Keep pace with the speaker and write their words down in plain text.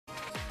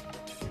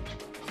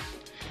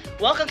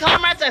Welcome,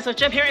 comrades!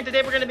 IceWolfGem here, and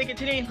today we're going to be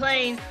continuing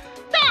playing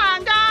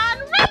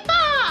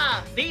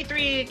Danganronpa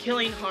V3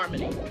 Killing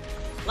Harmony.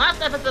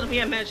 Last episode we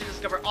had managed to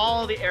discover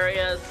all the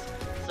areas,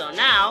 so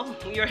now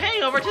we are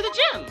heading over to the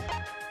gym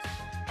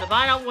to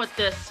find out what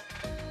this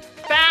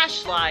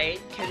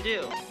flashlight can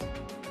do.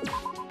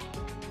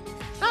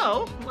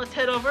 So, let's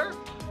head over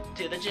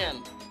to the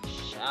gym,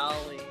 shall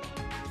we?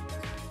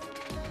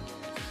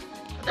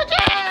 The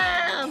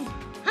gym!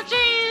 The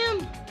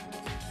gym!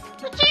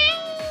 The gym!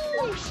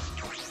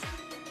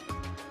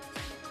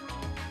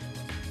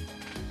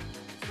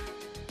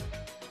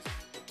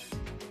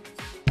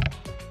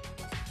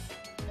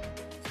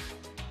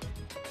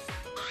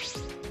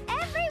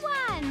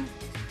 Everyone!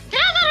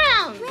 Gather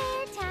around!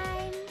 Prayer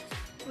time!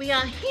 We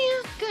are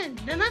here. Good.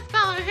 Then let's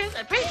bow our heads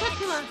and pray to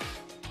us.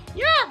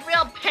 You're a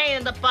real pain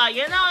in the butt,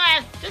 you know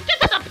that? Just get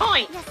to the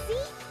point! You see?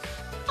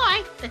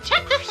 Alright, then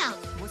check this out.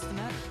 What's the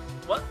matter?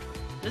 What?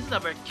 This is a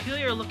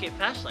peculiar looking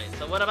flashlight,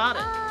 so what about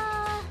it?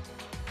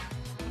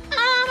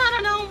 I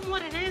don't know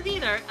what it is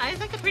either. I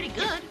think it's pretty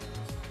good.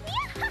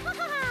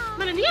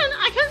 But in the end,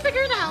 I couldn't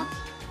figure it out.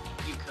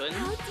 You couldn't?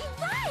 How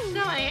divine!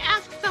 So I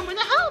asked someone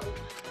to help.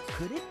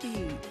 Could it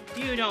be?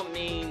 You don't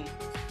mean...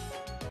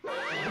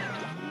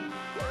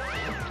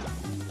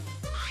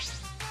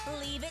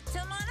 Leave it to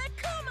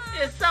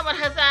Monokuma! If someone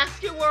has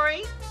asked you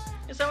worry,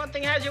 if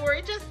something has you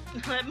worried, just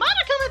let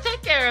Monokuma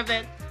take care of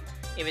it.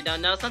 If you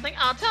don't know something,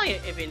 I'll tell you.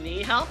 If you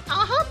need help,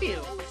 I'll help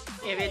you.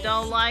 If you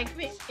don't like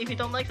me, if you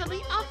don't like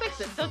something, I'll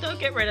fix it. So don't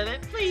get rid of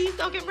it. Please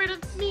don't get rid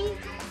of me.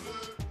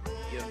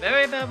 You're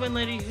very bad when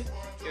lady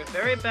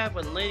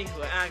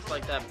who acts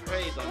like that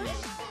preys on you.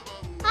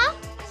 Huh?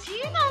 Do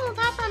you know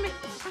that from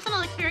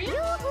personal experience?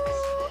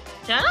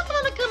 Tell us,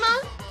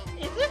 Monokuma.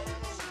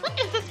 What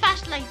is this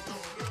flashlight?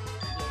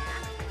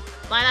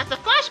 Why, that's a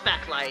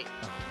flashback light.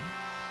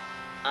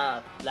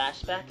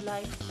 Flashback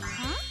light?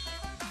 Huh?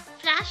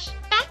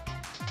 Flashback?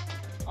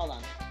 Hold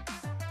on.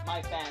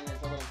 My fan is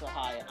a little too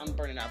high. I'm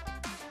burning up.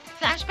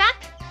 Flashback?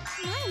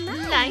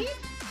 My. Light?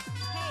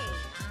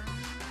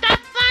 That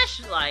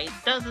flashlight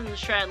doesn't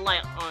shed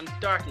light on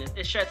darkness.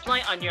 It sheds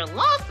light on your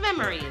lost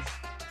memories.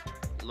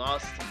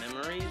 Lost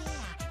memories?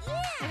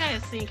 I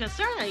kinda seem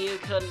concerned that you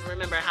couldn't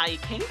remember how you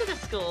came to the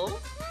school.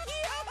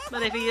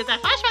 But if you use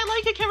that flashlight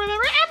light, you can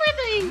remember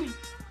everything!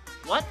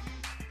 What?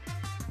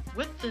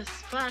 With this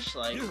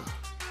flashlight?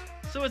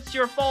 So it's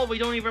your fault we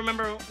don't even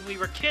remember we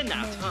were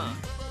kidnapped, huh?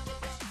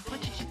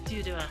 What did you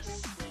do to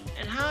us?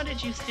 And how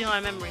did you steal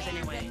our memories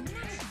anyway?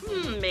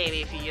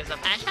 Maybe if you use a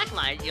flashback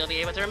light, you'll be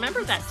able to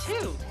remember that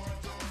too.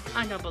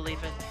 I don't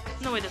believe it.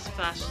 No way this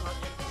flashlight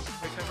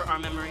will recover our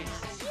memories.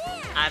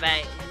 I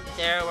bet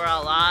there were a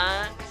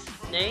lot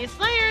of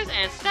naysayers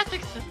and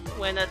skeptics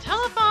when the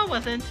telephone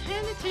was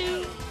intended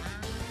to.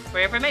 For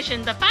your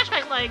information, the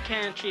flashback light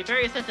can treat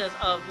various symptoms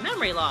of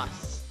memory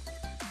loss.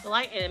 The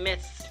light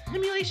emits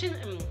stimulation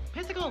in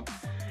physical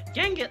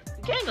ganglia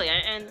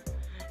and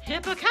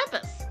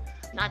hippocampus.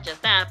 Not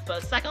just that,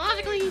 but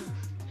psychologically,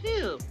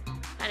 too.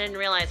 I didn't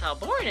realize how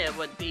boring it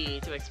would be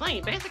to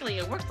explain. Basically,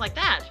 it works like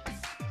that.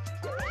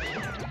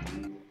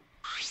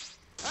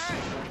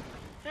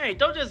 Hey,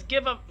 don't just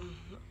give up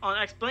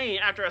on explaining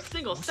after a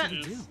single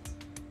sentence.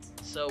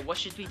 So, what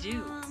should we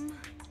do?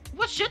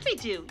 What should we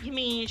do? You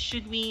mean,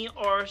 should we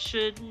or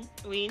should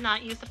we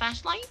not use the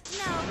flashlight?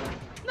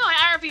 No,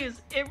 I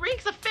refuse. It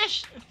reeks of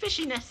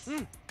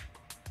fishiness.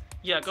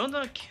 Yeah,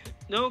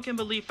 no one can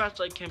believe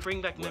flashlight can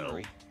bring back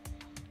memory.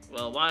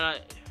 Well, why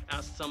not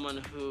ask someone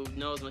who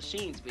knows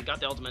machines? We got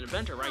the ultimate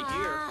inventor right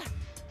here.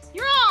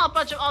 You're all a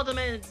bunch of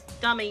ultimate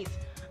dummies.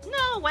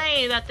 No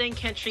way that thing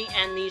can treat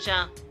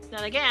amnesia.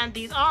 Then again,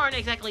 these aren't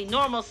exactly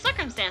normal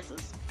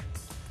circumstances.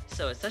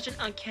 So it's such an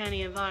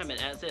uncanny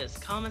environment as this.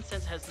 Common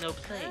sense has no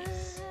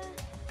place.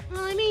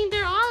 Well, I mean,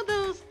 there are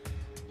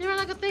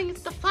like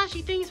the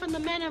flashy things from the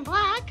Men in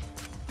Black.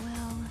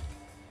 Well...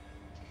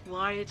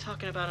 Why are you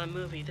talking about a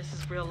movie? This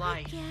is real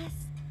life. Yes.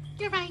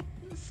 You're right.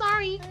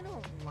 Sorry. I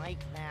don't like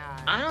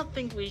that. I don't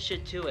think we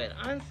should do it.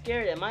 I'm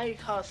scared it might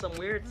cause some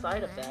weird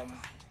side effects.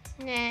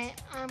 Nah,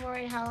 I'm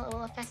worried how it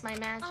will affect my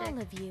magic. All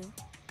of you.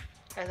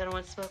 Has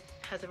everyone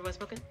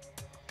spoken?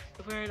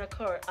 If we're in a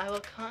court, I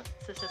will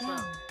consist as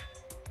well.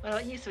 What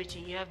about you,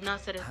 Sweetie? You have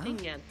not said a thing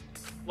yet.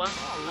 What?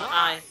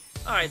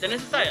 Alright, then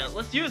it's decided.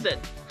 Let's use it.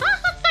 Huh?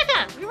 Let's say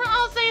that! We were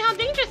all saying how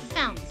dangerous it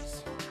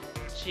sounds.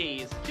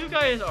 Jeez, you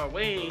guys are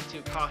way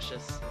too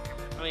cautious.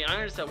 I mean, I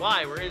understand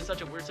why. We're in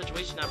such a weird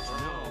situation after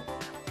all.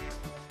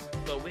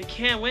 But we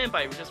can't win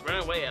by just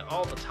running away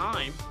all the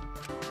time.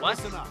 What?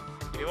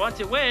 If you want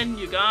to win,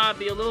 you gotta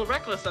be a little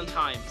reckless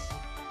sometimes.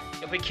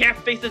 If we can't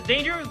face this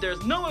danger,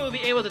 there's no way we'll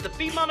be able to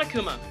defeat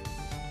Monokuma.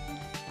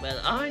 Well,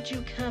 aren't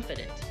you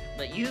confident?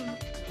 But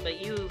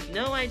you've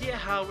no idea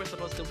how we're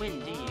supposed to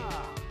win, do you?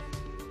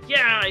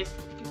 Yeah,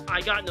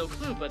 I got no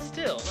clue, but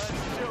still. Let's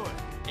do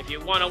it. If you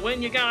want to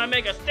win, you gotta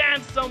make a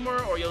stand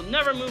somewhere or you'll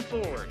never move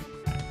forward.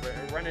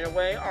 Running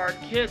away, our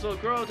kids will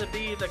grow to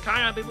be the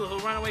kind of people who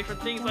run away from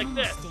things like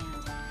this.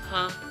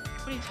 Huh?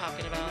 What are you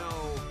talking about?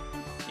 No.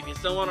 If you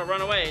still want to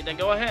run away, then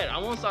go ahead. I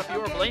won't stop you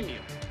or blame you.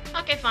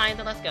 Okay, fine,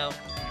 then let's go.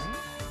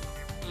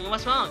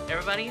 What's wrong,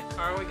 everybody?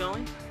 Are we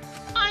going?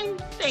 I'm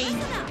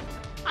faint.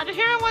 After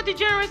hearing what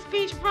degenerate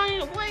speech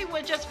running away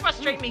would just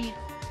frustrate me.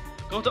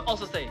 Going to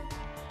also say,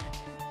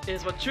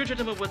 is what true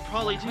gentlemen would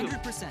probably do.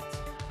 100%.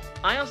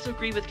 I also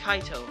agree with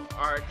Kaito.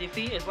 Our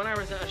defeat is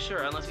 100%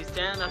 assured unless we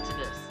stand up to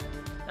this.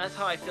 That's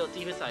how I feel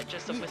deep inside,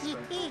 just a whisper.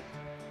 You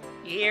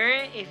hear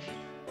it? If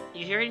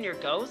you hear it in your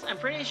ghost? I'm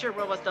pretty sure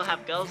robots don't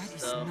have ghosts, That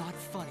is though. not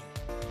funny.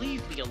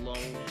 Leave me alone.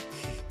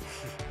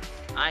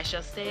 I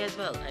shall stay as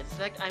well. I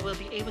suspect I will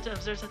be able to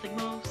observe something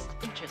most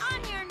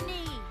interesting. On your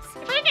knees.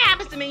 If anything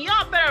happens to me,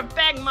 y'all better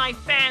beg my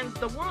fans,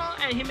 the world,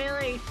 and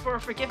humiliate for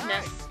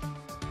forgiveness.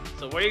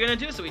 So what are you gonna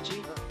do,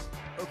 Suichi?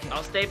 Okay.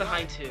 I'll stay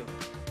behind too.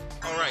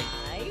 Alright.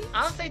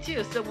 I'll stay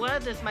too, so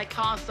what this might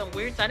cause some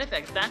weird side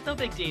effects, that's no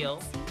big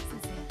deal.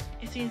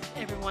 It seems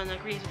everyone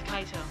agrees with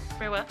Kaito.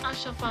 Very well, I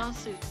shall follow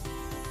suit.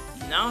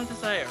 Now I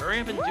decide, hurry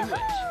up and do it.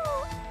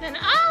 Then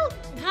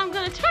I'm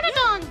gonna turn it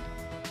on!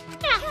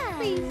 Yeah,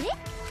 please.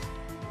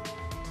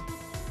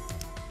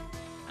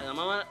 At the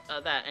moment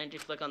of that, energy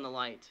flick on the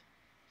light.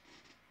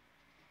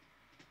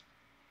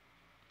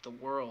 The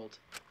world.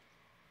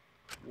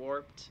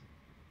 Warped.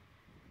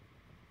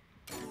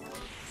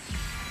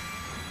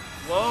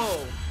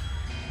 Whoa!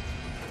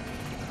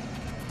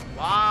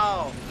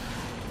 Wow!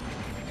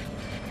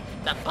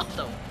 That butt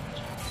though!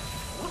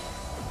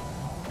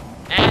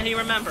 And he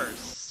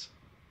remembers!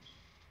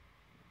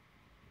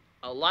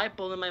 A light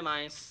bulb in my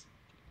mind,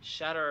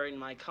 shattering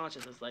my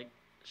consciousness like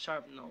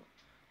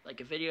like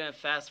a video and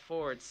fast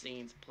forward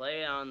scenes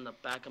play on the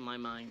back of my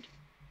mind.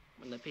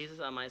 When the pieces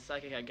of my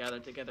psychic had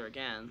gathered together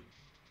again.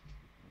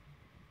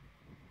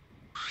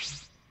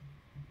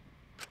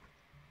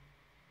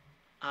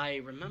 I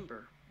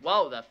remember.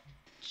 Whoa,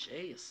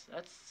 jeez,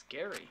 that's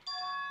scary.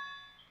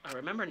 I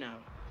remember now.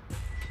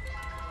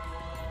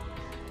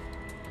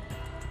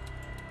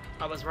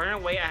 I was running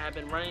away. I had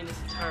been running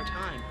this entire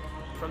time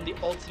from the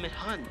ultimate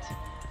hunt.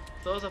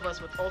 Those of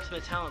us with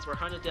ultimate talents were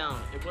hunted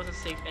down. It wasn't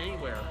safe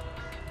anywhere.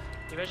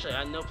 Eventually, I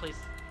had no place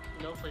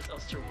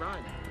else to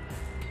run.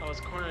 I was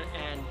cornered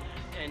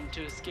and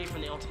to escape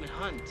from the ultimate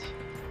hunt.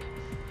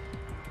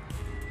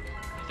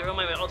 I threw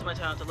away my ultimate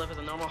talent to live as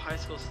a normal high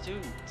school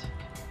student.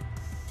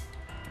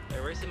 By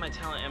erasing my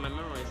talent and my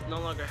memories, no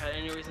longer had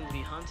any reason to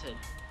be hunted.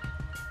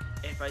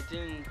 If I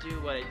didn't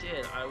do what I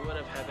did, I would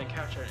have been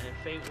captured and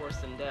a fate worse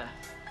than death.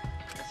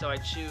 And so I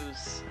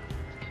choose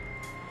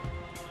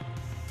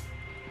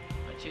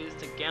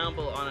to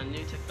gamble on a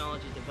new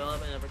technology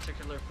developed in a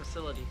particular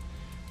facility.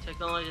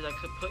 Technology that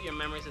could put your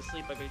memories to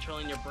sleep by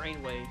controlling your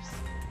brain waves.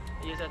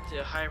 I used that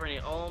to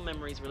hibernate all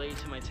memories related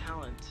to my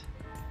talent.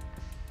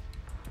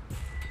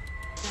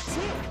 That's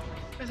it.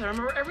 Guys, I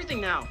remember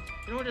everything now.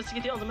 In order to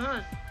get the ultimate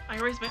hunt, I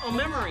erased my own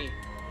memory.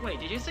 Wait,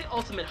 did you say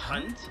ultimate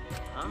hunt?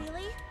 Huh?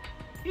 Really?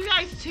 You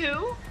guys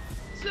too?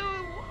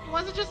 So,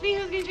 was it just me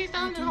who was being chased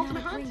down in the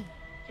ultimate hunt? agree.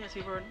 Yes,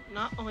 we were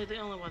not only the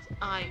only ones.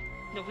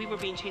 No, we were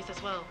being chased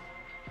as well.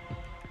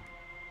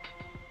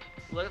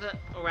 Looked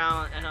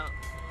around and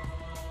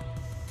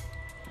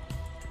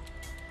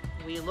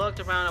we looked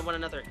around at one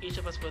another, each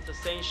of us with the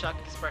same shocked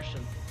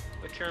expression.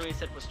 What Kirumi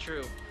said was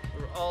true.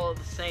 We were all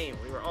the same.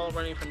 We were all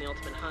running from the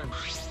ultimate hunt.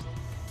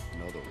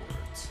 In other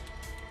words,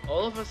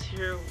 All of us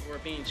here were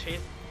being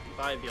chased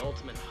by the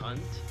ultimate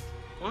hunt.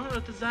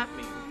 What does that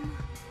mean?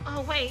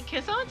 Oh wait,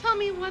 can someone tell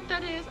me what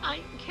that is?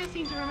 I can't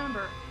seem to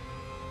remember.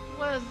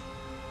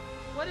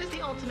 What is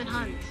the ultimate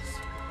hunt?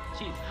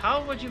 Jeez,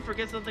 how would you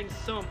forget something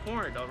so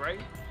important, alright?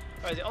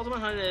 Alright, the ultimate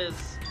hunt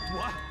is...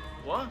 What?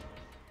 What?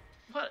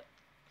 What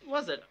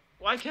was it?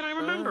 Why can't I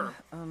remember?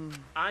 Um.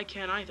 I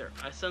can't either.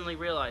 I suddenly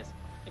realized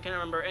I can't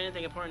remember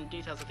anything important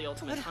details of the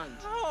ultimate hunt.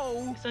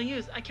 How? It's no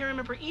use. I can't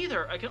remember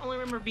either. I can only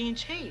remember being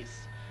chased.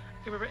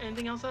 I can't remember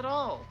anything else at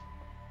all.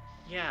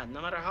 Yeah,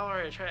 no matter how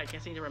hard I try, I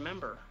can't seem to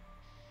remember.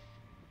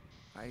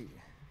 I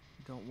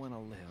don't want to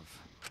live.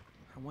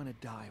 I want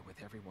to die with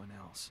everyone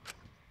else.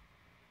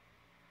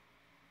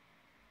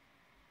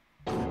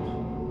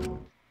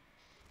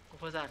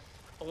 What was that?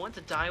 I want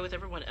to die with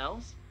everyone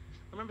else?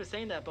 I remember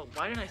saying that, but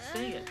why did I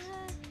say it?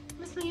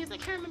 Miss Lee, I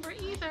can't remember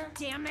either.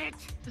 Damn it.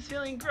 This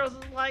feeling grows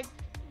like...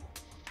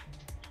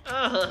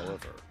 however,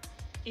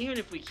 Even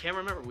if we can't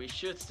remember, we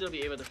should still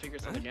be able to figure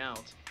something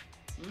out.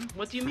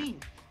 What do you mean?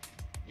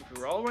 If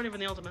we were all running from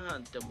the ultimate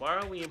hunt, then why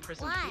are we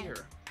imprisoned Why?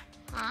 here?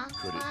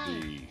 could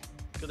it be?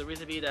 Could the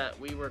reason be that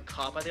we were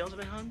caught by the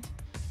ultimate hunt?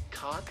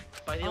 Caught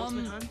by the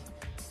ultimate hunt?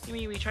 You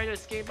mean we tried to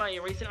escape by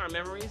erasing our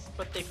memories,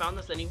 but they found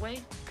us anyway?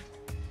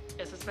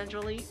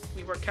 Essentially,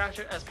 we were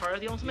captured as part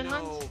of the ultimate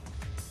hunt?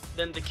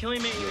 Then the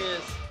killing maybe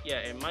is... Yeah,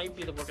 it might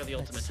be the work of the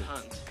ultimate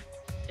hunt.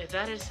 If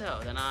that is so,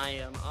 then I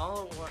am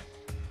all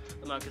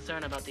the more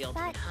concerned about the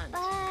ultimate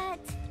hunt.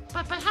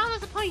 But how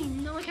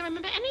disappointing! No one can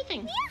remember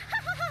anything!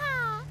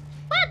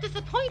 What?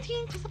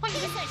 Disappointing?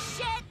 Disappointing? Piece of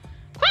shit.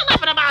 Quit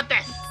laughing about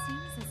this!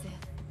 Seems as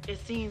if.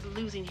 It seems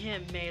losing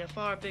him made a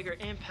far bigger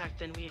impact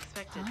than we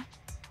expected. Huh?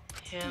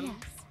 Him? Yes.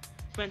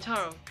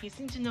 Rentaro, he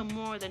seemed to know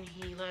more than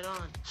he let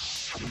on.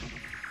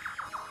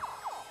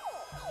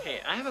 Hey,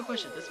 I have a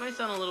question. This might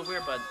sound a little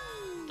weird, but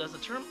does the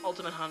term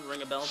ultimate hunt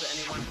ring a bell to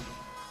anyone?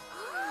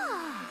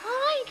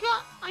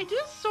 I do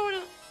sort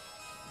of.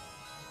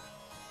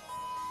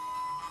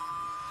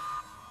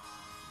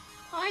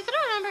 Oh, I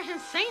don't remember him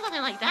saying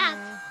something like that.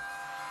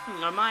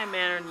 A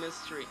mild-mannered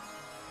mystery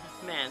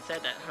man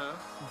said that, huh?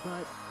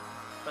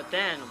 But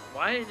then,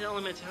 why did the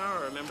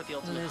Elementor remember the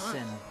ultimate hunt?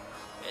 Listen.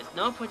 There's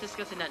no point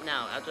discussing that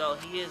now. After all,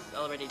 he is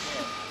already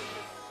dead.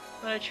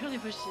 But I truly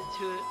wish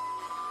to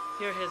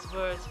hear his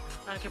words.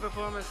 I can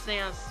perform a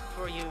seance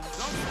for you. Don't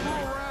fool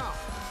around.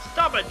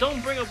 Stop it!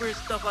 Don't bring up weird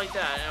stuff like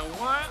that. And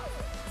what?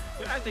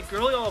 You're acting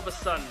girly all of a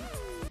sudden.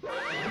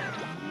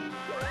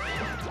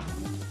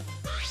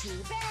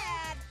 Too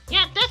bad.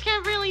 Yeah, this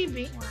can really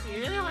be.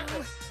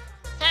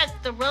 That's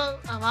the root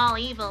of all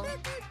evil.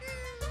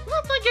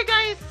 Looks like you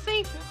guys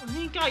think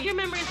you got your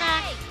memories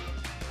back.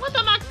 What the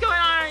fuck's going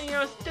on,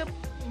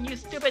 you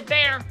stupid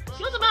bear?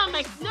 Your about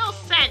makes no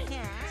sense.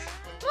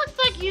 Looks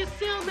like you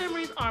still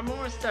memories are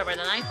more stubborn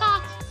than I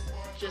thought.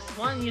 Just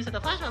one use of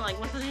the flashlight like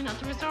wasn't enough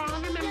to restore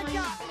all your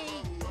memories.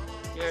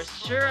 You're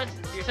sure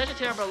you're such a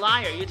terrible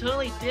liar. You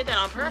totally did that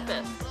on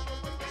purpose.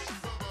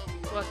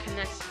 What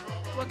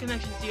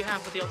connections do you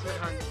have with the ultimate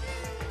hunt?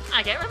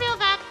 I can't reveal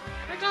that.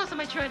 Regardless of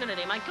my true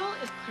identity, my goal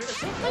is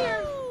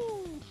clear.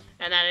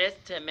 And that is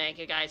to make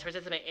you guys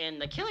participate in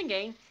the killing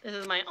game. This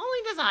is my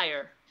only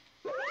desire.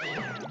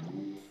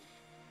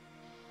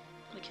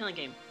 The killing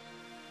game.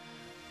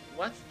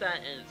 What's that?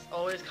 And it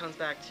always comes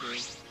back to. You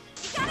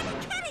gotta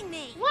be kidding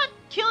me! What?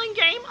 Killing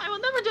game? I will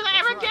never do that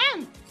ever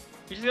again!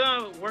 You're just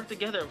gonna work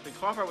together. If we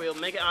cooperate, we'll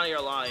make it out of here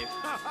alive.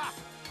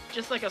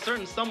 Just like a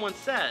certain someone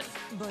said.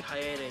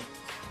 Kaede.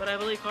 But I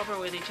believe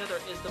cooperating with each other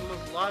is the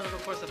most logical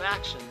course of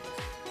action.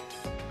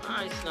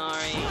 Hi,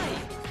 Snarry.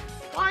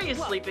 Why are you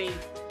sleeping?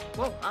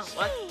 Whoa,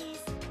 what?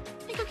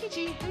 Hey,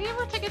 Kokichi, have you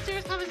ever taken a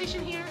serious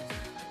conversation here?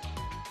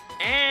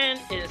 And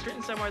it is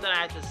written somewhere that I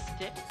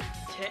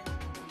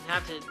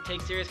have to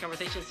take serious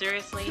conversations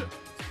seriously.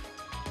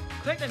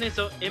 Quick, that is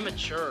so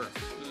immature.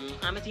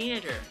 I'm a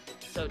teenager.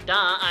 So,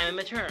 duh, I'm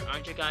immature.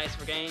 Aren't you guys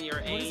forgetting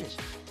your age?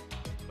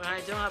 But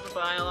I don't have a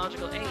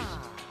biological age.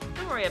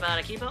 Don't worry about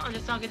it, Kipo. I'm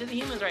just talking to the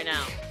humans right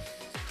now.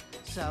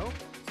 So?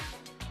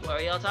 What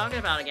are y'all talking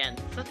about again?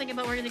 So thinking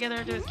about working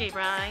together to escape,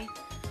 right?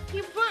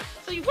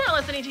 So you were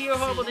listening to your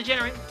horrible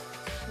degenerate.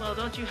 Well,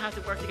 don't you have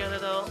to work together,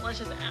 though? Let's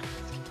just ask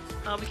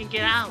how we can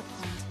get out.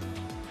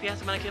 If you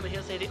ask Manakuma,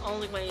 he'll say the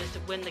only way is to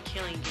win the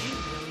killing game. You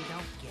really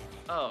don't get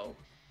it. Oh,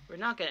 we're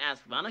not gonna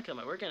ask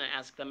Manakuma. We're gonna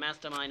ask the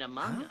mastermind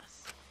among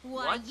us.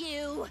 What?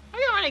 You? Are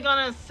you already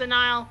gonna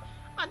senile?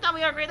 I thought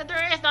we agreed that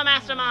there is no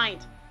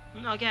mastermind.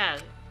 Oh yeah,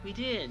 we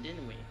did,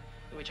 didn't we?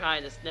 If we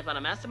try to sniff on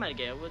a mastermind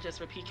again, we'll just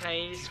repeat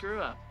Kaede's screw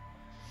up.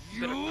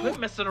 You better quit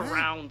messing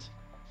around.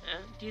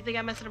 Do you think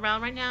I'm messing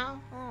around right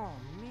now? Oh,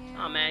 man.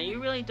 Oh man,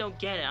 you really don't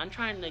get it. I'm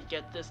trying to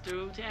get this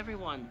through to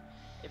everyone.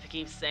 If you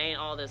keep saying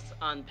all this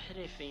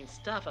unpitifying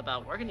stuff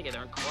about working together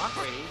and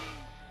cooperating,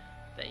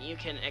 then you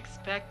can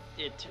expect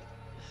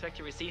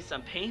to receive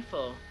some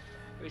painful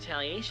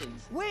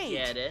retaliations. Wait!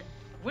 Get it?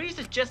 What are you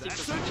suggesting?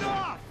 That's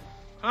enough!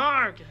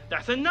 Arg!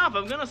 That's enough!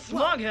 I'm gonna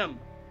slug him!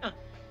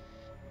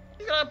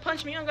 He's gonna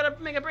punch me, I'm gonna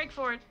make a break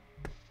for it!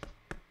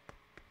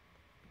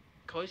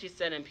 Koichi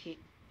said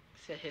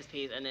his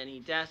piece, and then he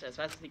dashed as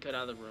fast as he could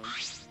out of the room.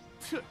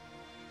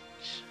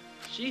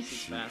 Jeez,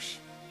 he's fast.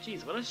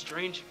 Jeez, what a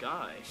strange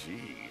guy.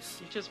 Jeez.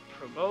 He just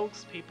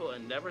provokes people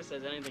and never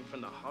says anything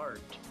from the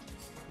heart.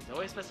 He's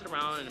always messing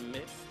around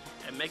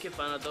and making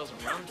fun of those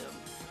around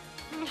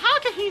him. How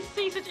can he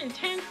see such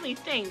intensely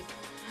things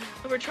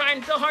when we're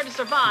trying so hard to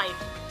survive?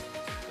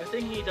 I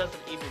think he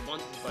doesn't even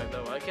want to survive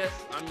though. I guess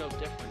I'm no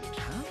different.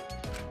 Huh?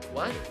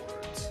 What?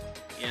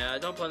 Yeah, I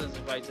don't plan to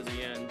survive to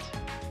the end.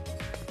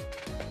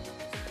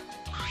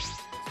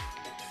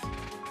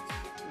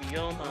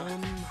 Ryoma.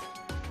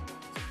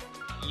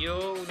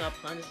 You not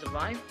plan to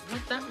survive?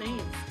 What's that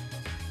mean?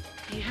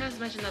 He has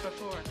mentioned that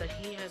before, that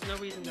he has no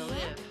reason to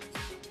live.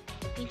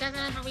 He doesn't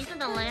have a reason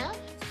to live?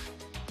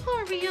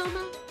 Poor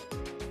Ryoma.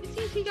 It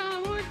seems he got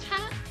a more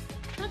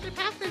tragic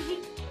past than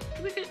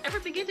we could ever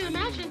begin to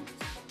imagine.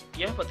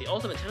 Yeah, but the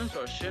ultimate tennis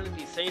shouldn't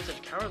be saying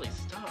such cowardly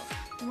stuff.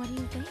 What do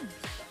you think?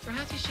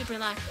 Perhaps you should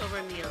relax over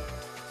a meal.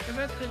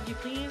 Remember, could you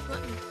please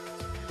let me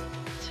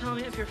tell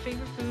me of your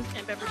favorite foods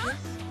and beverages?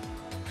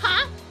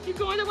 Huh? You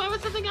going to warm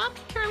something up?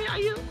 Kirby, are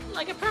you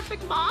like a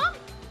perfect mom?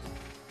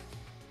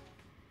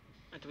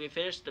 After we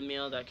finished the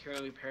meal that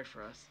Kirby prepared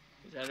for us,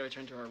 we decided to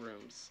return to our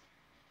rooms.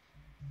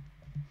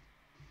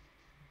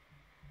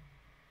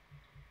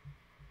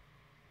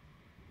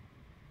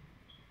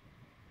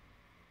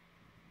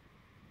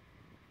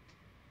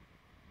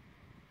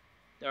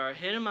 There are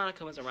hidden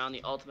monocomas around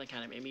the Ultimate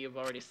Academy. Maybe you've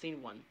already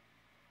seen one.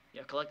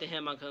 You have collected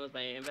hidden monocomas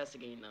by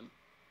investigating them.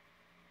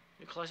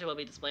 Your collection will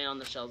be displayed on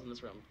the shelves in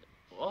this room.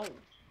 Whoa!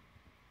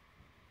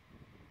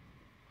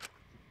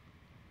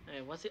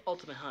 Hey, what's the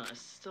ultimate hunt?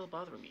 It's still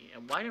bothering me.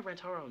 And why did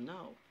Rentaro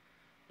know?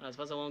 I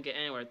suppose I won't get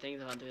anywhere.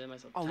 Things about doing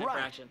myself. Time for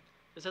action.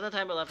 There's no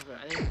time left for it.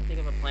 I think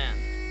of a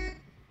plan.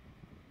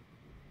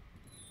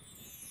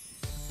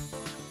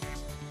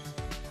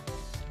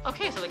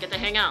 Okay, so we get to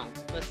hang out.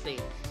 Let's see.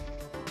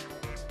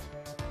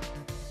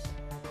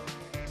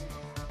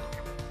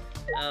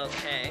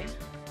 Okay.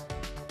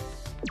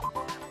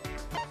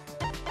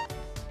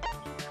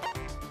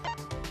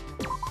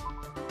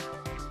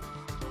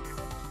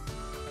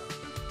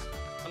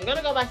 I'm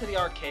gonna go back to the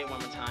arcade one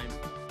more time.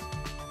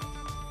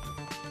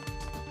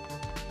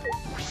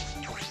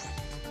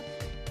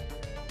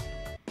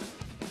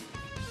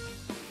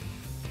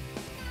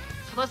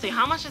 So let's see,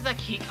 how much does that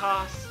key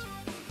cost?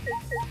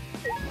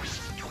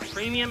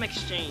 Premium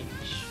exchange.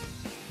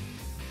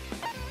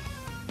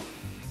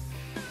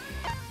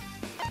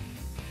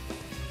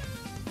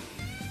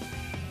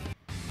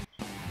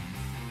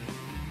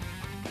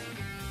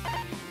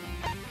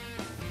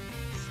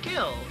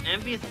 Skill.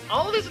 Envious.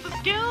 Oh, these are the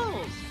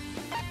skills!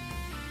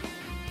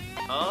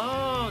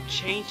 Oh,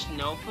 changed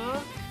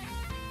notebook?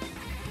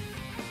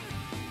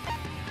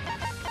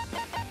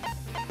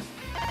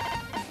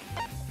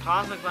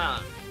 Cosmic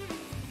Violence.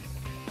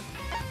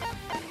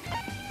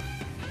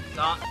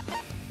 Dot.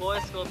 Boy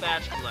School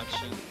Badge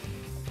Collection.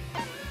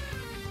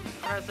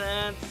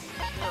 Presents.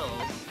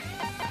 Kills.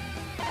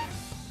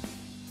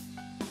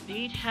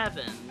 Beat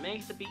Heaven.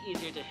 Makes the beat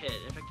easier to hit.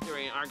 Effective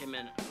during an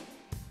argument.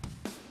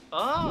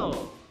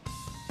 Oh!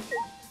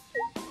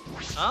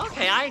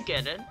 Okay, I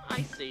get it.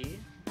 I see.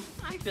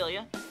 I feel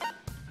ya.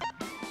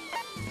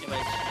 If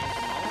I change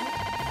them all.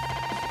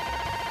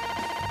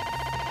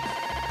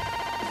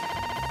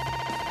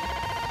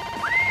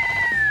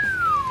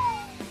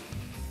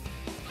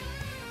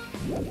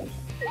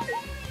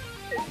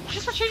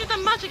 Just for changing that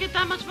much, I get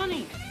that much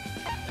money.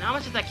 And how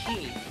much is that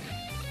key?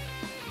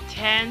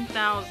 10,000.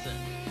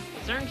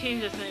 A certain key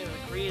just saying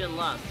greed and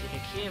lust. If you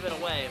keep it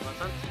away, well,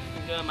 something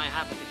good might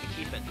happen if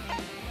you keep it.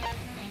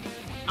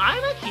 I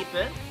might keep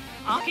it.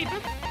 I'll keep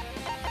it.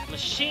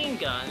 Machine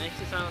gun makes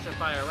you silence or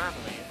fire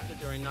rapidly. Good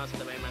during not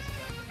the main message.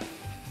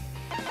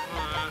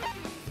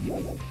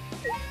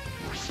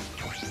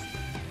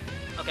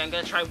 Okay, I'm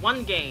gonna try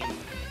one game.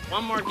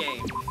 One more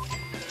game.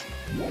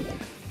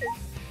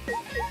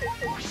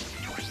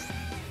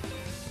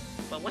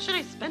 But what should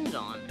I spend it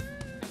on?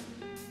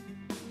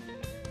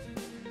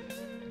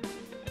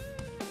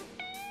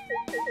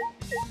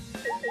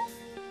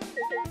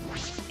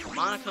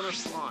 Monochrome of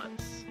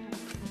slots.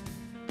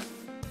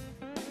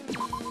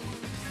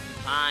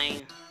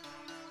 Fine.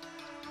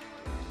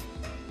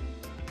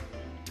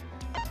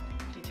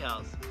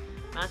 Details.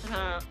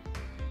 Master.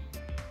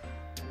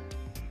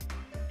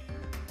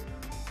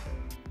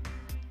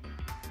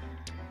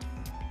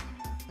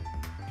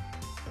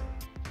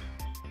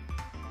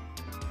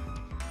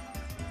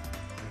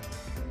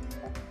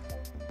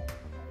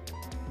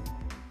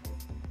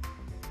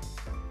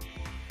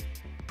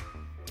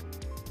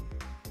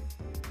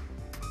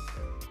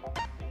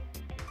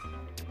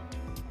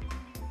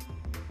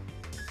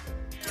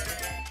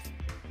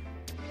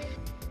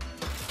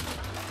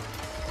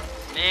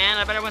 Man,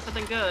 I better win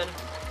something good.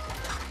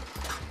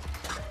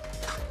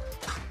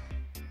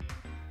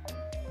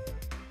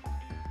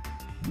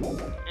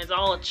 It's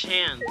all a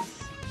chance.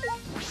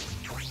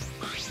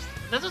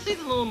 This one seems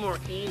a little more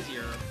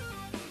easier.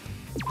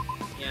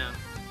 Yeah.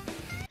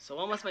 So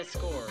what was my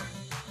score?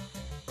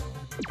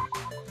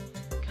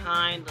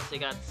 Kind, let's see,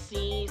 got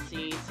C,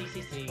 C, C,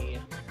 C, C.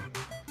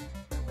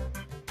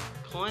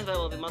 Coins that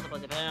will be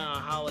multiplied depending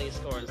on how well you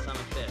score in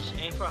Summon Fish.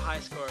 Aim for a high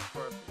score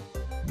for...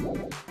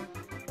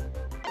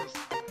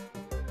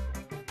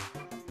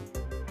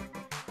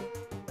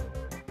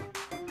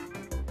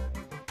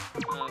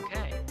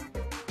 Okay.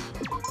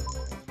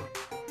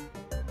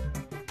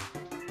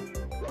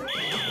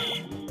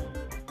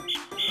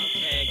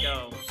 Okay,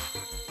 go.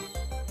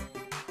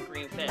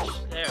 Green fish.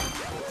 There.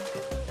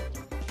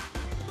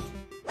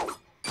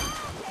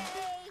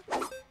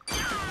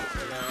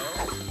 Go.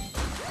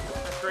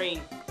 That's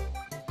green.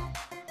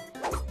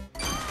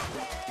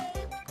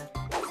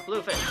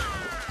 Blue fish.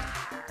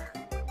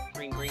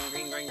 Green, green,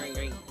 green, green, green,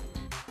 green.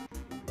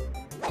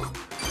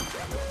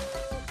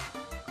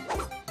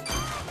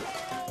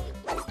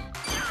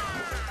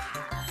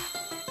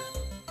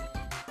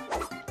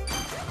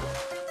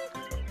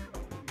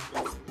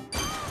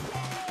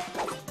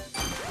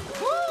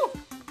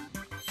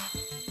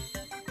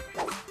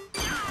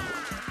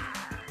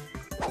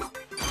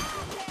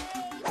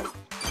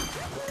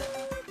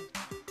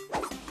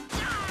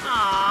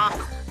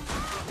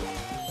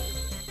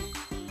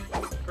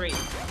 Green.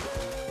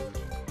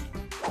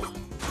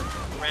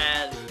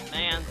 Red.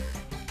 Man.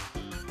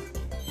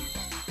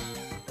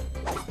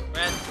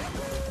 Red.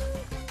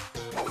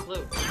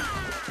 Blue.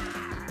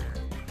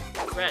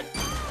 Red.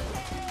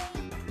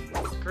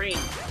 Green.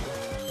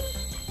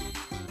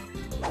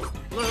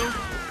 Blue.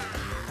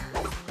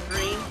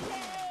 Green.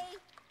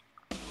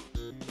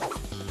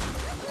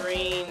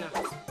 Green.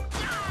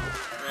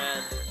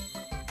 Red.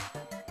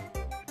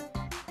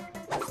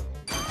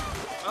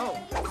 Oh.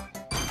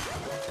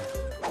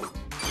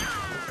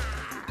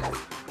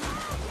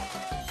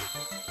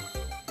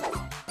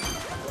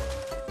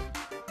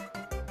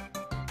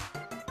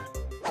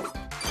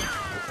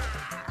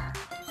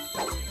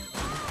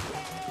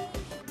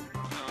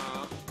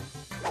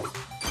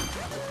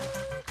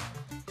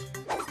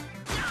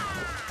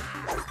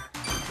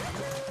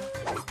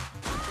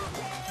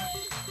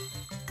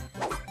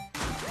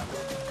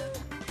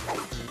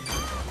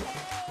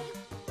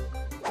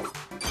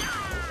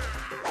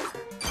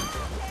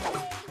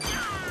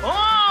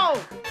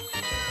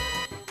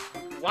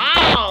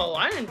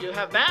 didn't do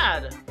half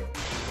bad.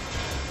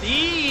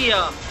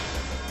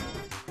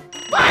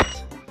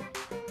 What?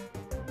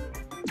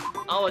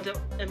 Oh,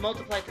 it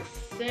multiplied to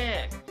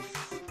 6.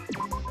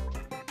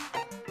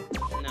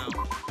 No.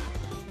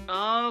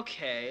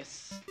 Okay.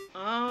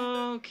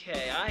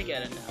 Okay, I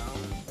get it now.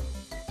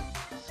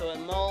 So it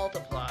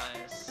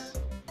multiplies.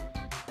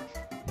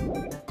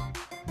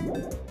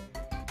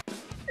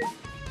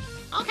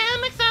 Okay, that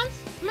makes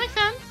sense. Makes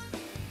sense.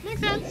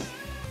 Makes sense.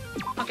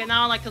 Okay,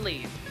 now I'd like to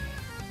leave.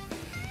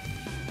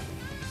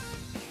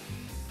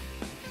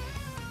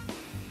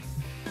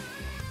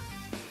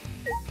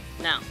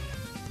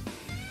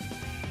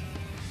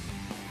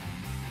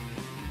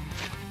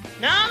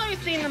 Now that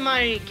we've seen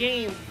my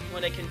game,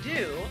 what it can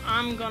do,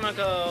 I'm gonna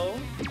go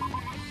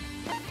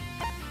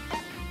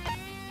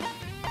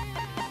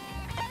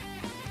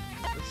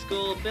the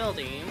school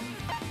building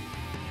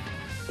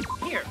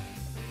here.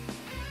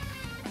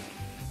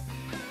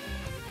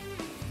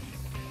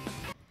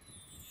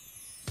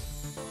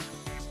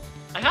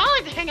 I kinda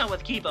like to hang out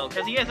with Kibo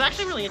because he is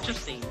actually really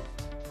interesting.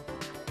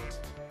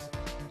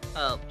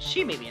 Oh,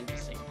 she may be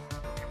interesting.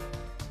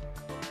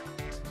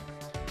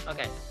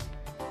 Okay.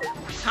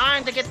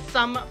 Time to get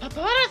some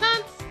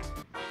presents!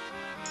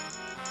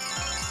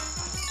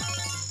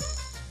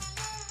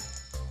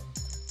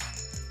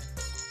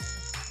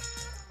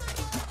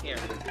 Here.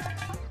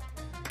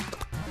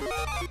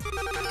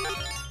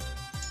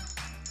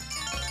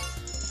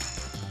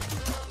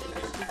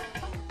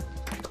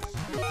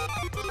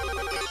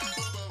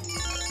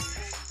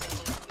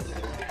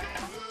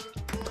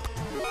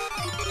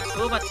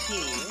 Boba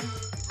tea.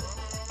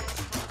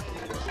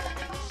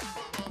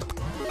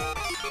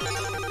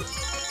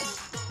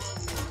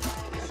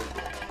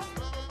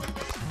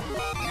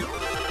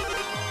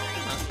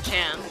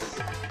 Chance.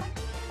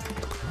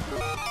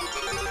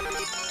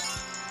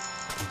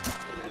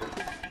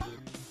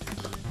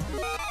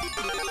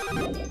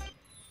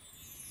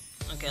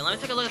 Okay, let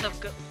me take a look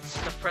at the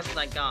presents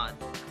I got.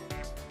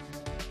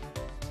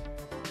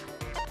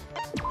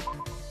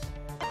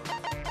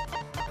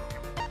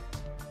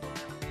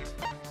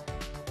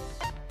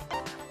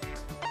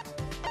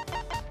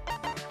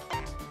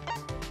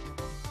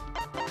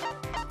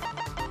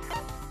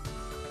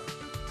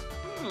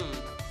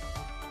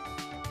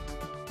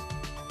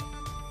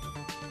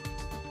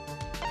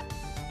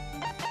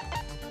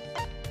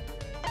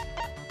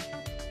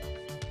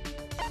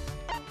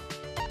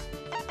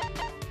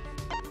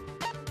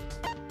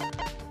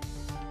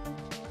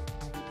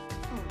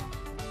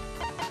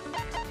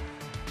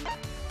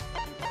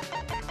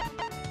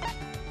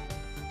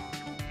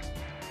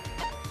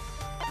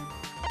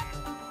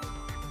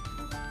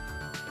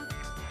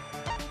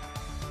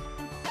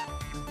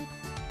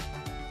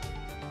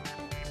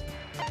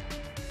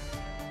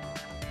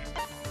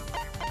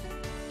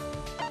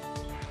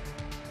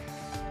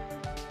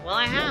 Well,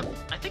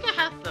 I think I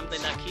have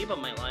something that Kibo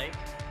might like.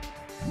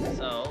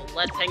 So,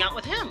 let's hang out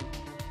with him.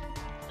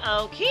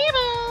 Oh,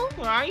 Kibo!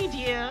 Where are you,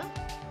 dear?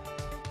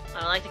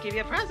 I'd like to give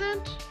you a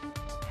present.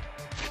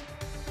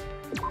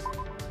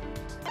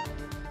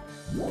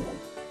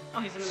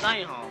 Oh, he's in the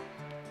dining hall.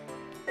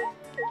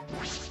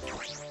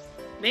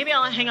 Maybe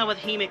I'll hang out with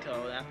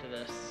Himiko after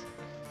this.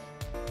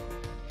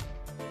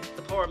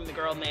 The poor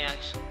girl may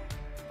actually...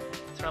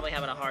 is probably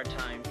having a hard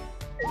time.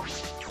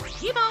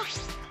 Kibo!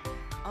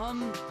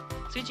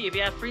 Suichi, if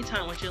you have free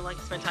time, would you like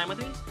to spend time with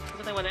me? That's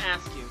what I want to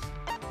ask you.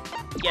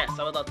 Yes,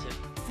 I would love to.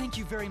 Thank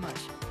you very much.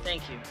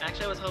 Thank you.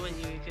 Actually, I was hoping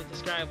you could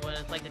describe what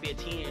it's like to be a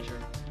teenager.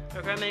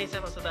 Or grab many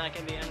samples so that I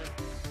can be under...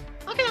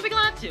 Okay, I'll be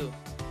glad to.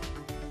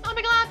 I'll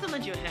be glad to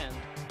lend you a hand.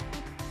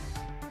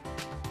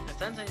 It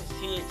sounds like it's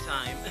teenage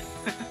time.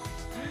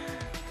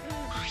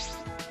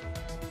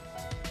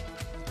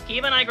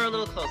 Kiba and I grow a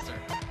little closer.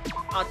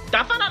 Oh,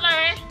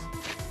 definitely!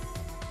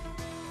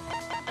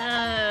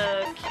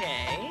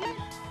 Okay...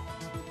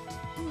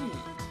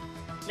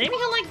 Maybe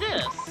he'll like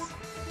this.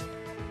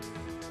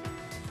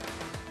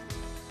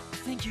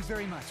 Thank you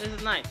very much. This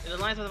is nice. It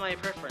aligns with my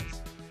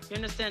preference. You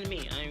understand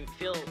me. I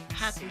feel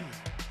happy.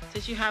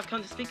 Since you have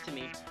come to speak to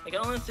me, I can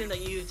only assume that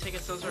you've taken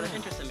some sort of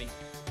interest in me.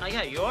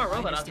 Yeah, you are a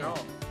robot after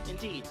all.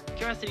 Indeed.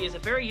 Curiosity is a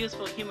very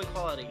useful human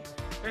quality.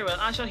 Very well,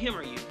 I shall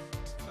humor you.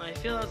 I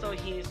feel as though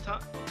he's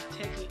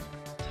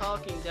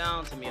talking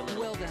down to me a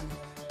little. Well then.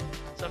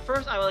 So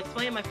first, I will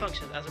explain my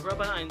functions. As a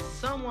robot, I'm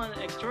somewhat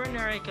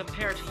extraordinary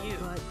compared to you.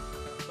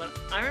 But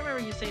I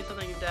remember you saying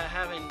something about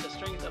having the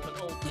strength of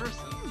an old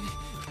person.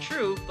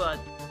 True, but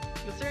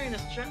considering the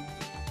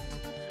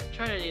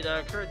tragedy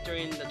that occurred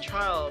during the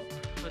trial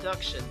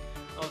production,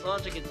 I was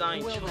logically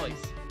design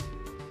choice.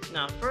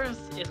 Now,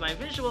 first is my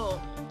visual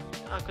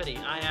acuity.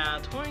 I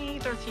have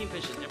 2013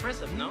 vision.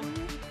 Impressive, no?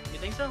 You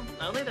think so?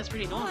 I believe that's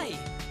pretty normal.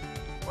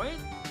 What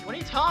are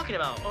you talking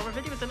about? Over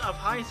 50% of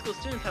high school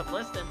students have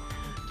less than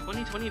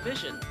 20/20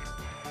 vision.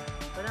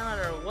 But no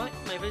matter what,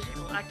 my vision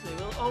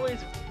will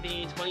always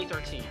be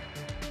 2013.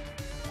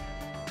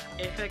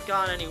 If it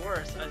got any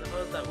worse, I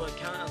suppose that would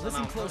count as a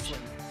malfunction.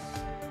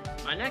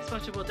 My next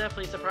function will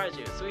definitely surprise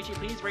you. Suichi,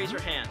 please raise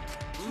your hand.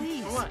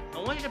 Please. For what? I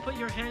want you to put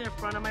your hand in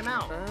front of my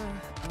mouth.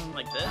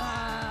 Like this?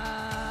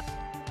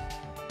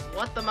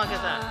 What the mug is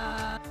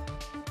that?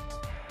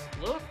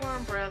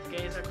 Lukewarm breath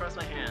gazes across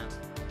my hand.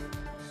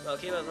 Well,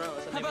 keep it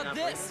growing. How about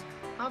this?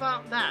 How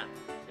about that?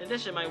 In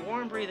addition, my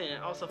warm breathing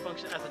also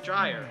functions as a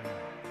dryer.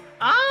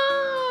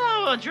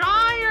 Oh, a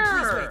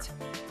dryer! Please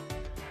wait.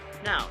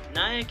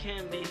 Now you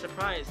can be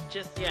surprised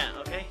just yet,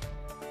 okay?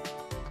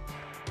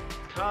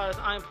 Cause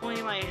I'm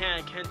pointing my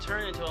hand can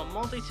turn into a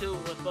multi-tool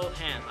with both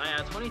hands. I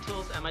have 20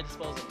 tools at my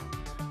disposal.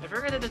 I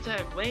forget to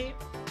detect weight,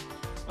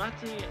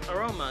 waxy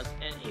aromas,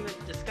 and even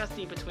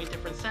disgusting between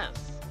different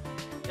scents.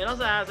 It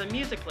also has a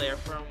music player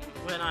from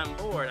when I'm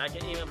bored. I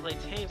can even play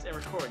tapes and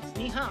records.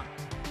 Neat, huh?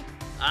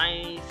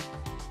 I'm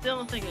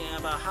still thinking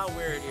about how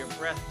weird your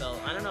breath felt.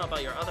 I don't know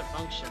about your other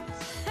functions.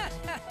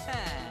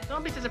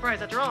 Don't be too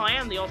surprised. After all, I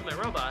am the ultimate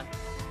robot.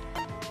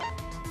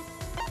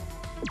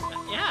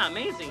 Yeah,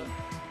 amazing.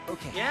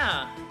 Okay.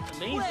 Yeah,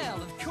 amazing.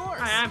 Well, of course.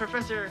 Hi, I'm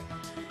Professor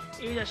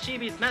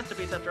Idashibi's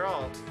masterpiece after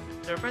all.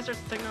 The professor's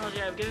technology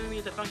have given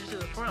me the function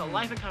to support a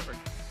life of comfort.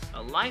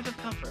 A life of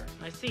comfort.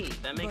 I see,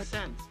 that makes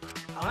sense.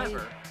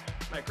 However,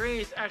 my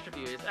greatest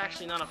attribute is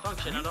actually not a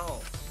function at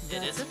all.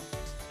 It isn't?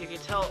 You can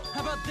tell.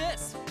 How about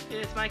this?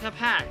 It is my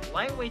compact,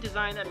 lightweight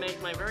design that makes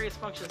my various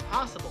functions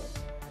possible.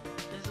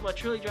 This is what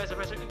truly drives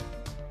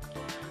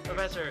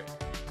Professor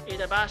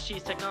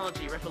Idabashi's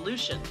technology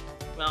revolution.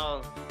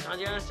 Well, now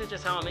do you understand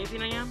just how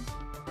amazing I am?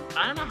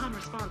 I don't know how to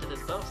respond to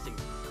this boasting.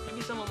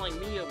 Maybe someone like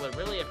me would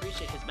really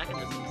appreciate his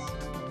mechanisms.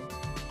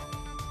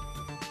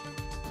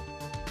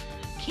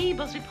 Key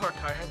Bus report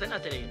card has been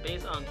updated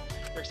based on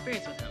your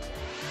experience with him.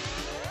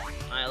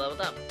 I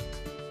leveled up.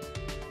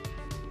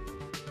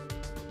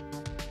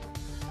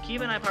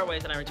 Keeb and I part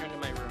ways and I return to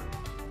my room.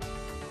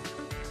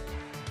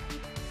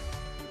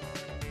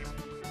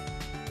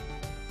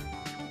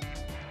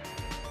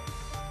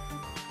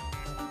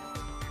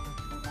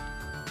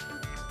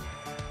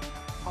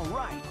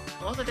 Alright.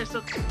 Looks like there's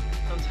still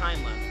some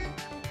time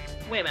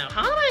left. Wait a minute,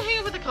 how am I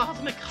hanging with the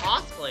ultimate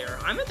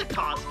cosplayer? I'm into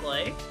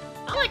cosplay.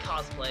 I like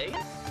cosplays.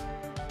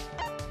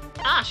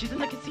 Ah, she's in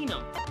the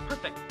casino.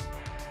 Perfect.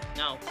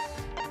 No.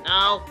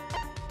 No.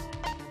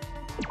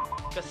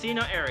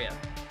 Casino area.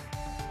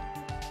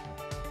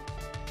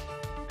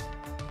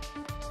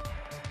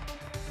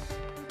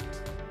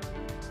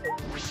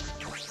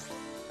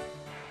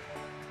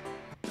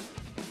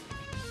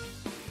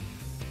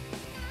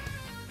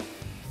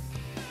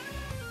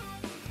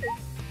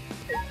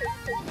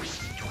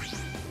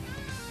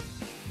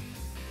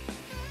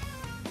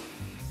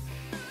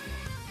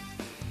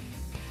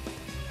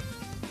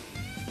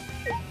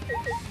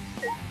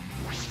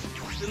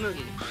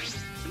 Smoogie.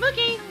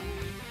 Smoogie!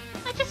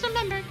 I just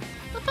remembered.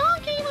 The ball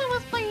game I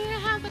was playing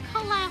had the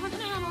collab with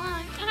an animal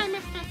eye, and I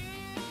missed it.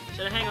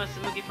 Should I hang out with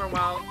Smoogie for a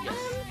while? Yes.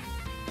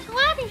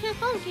 Collabing his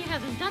monkey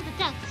hasn't done to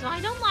death, so I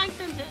don't like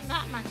them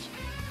that much.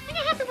 I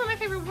get happy when my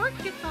favorite work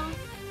gets on.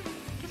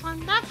 Guess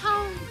what? That's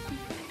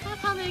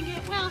how they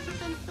get well since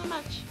so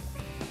much.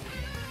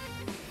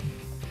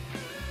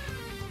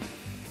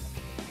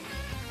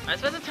 I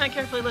spent the time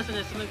carefully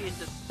listening to Smoogie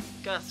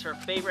discuss her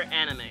favorite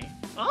anime.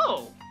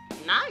 Oh,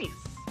 nice!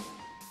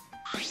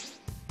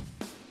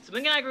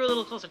 Smoogie and I grew a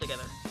little closer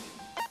together.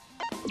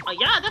 Oh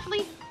yeah,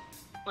 definitely!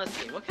 Let's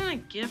see, what can I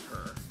give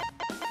her?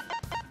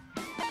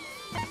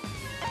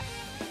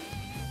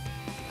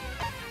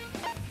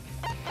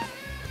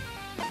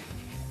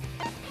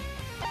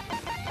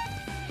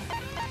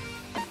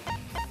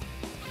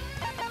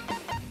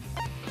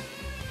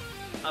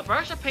 A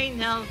brush of paint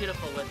nails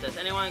beautiful with this.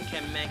 Anyone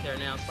can make their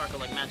nails sparkle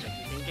like magic.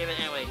 You can give it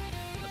anyway.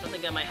 But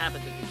something that might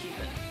happen to keep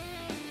it.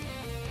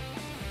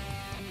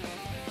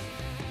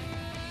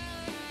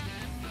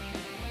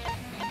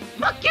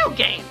 Fuck you,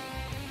 game!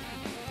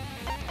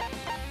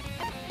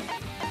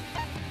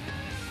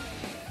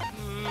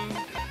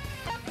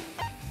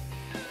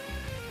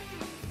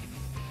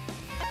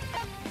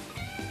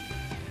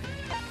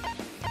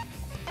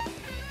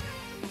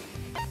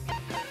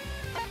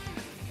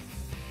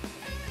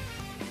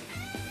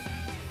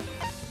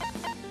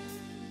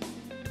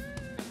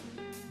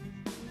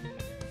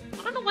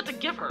 I don't know what to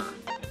give her.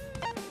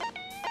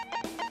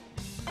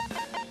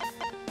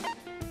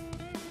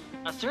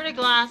 A sturdy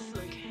glass,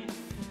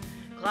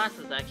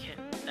 glasses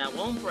that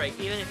won't break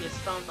even if you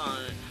stomp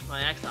on it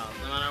by exiles.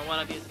 No matter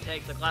what abuse it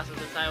takes, the glasses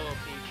inside will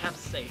be kept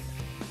safe.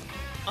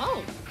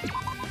 Oh,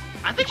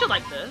 I think you'll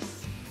like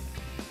this.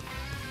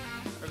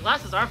 Her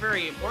glasses are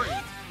very important.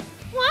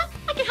 What?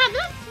 I can have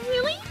this?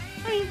 Really?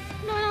 I mean,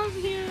 no one else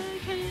here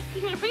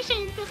can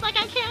appreciate this like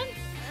I can.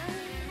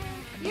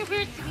 You're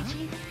weird,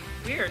 Suichi.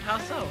 Weird, how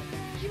so?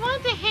 You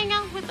wanted to hang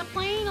out with the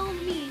plain old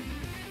me.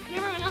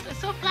 Everyone else is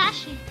so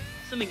flashy.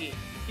 Sumigi,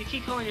 you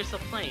keep calling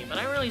yourself plain, but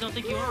I really don't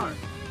think you are.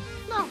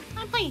 No,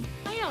 I'm plain.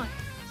 I know it.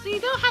 So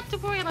you don't have to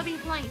worry about being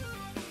polite.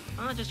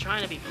 I'm not just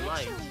trying to be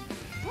polite. Actually,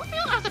 most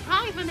people are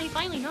surprised when they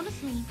finally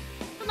notice me.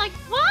 They're like,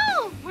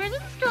 whoa, where did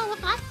this girl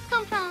with glasses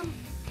come from?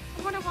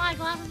 I wonder why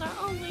glasses are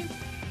always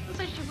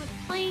associated with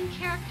plain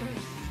characters.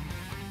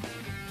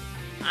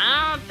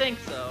 I don't think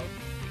so.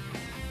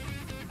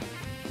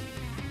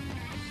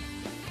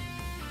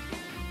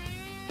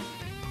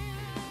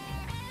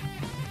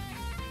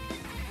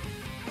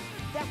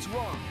 That's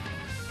wrong.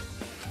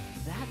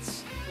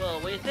 That's... Well,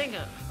 when you think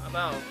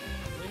about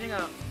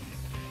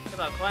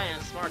quiet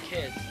and smart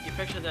kids, you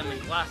picture them in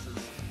glasses.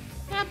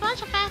 They're a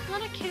bunch of fast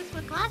little kids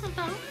with glasses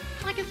though,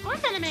 like in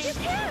sports anime. You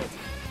can't!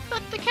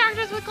 But the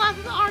characters with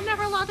glasses are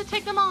never allowed to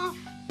take them off.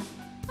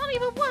 Not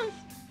even once.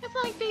 It's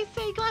like they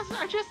say glasses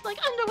are just like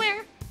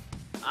underwear.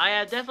 I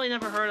have definitely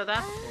never heard of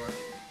that before.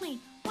 Wait,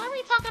 why were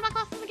we talking about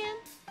glasses again?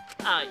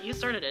 You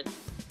started it.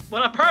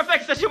 What a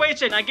perfect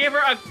situation! I gave her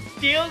a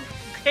steel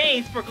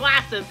case for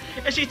glasses,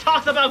 and she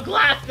talks about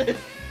glasses!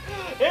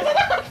 Isn't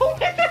that a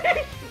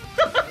coincidence?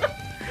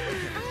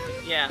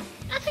 Yeah.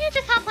 I think it's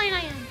just how plain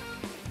I am.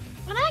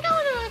 When I go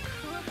into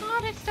a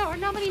crowded store,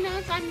 nobody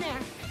knows I'm there.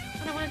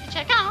 When I wanted to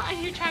check out, I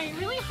need to try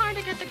really hard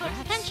to get the clerk's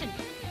attention.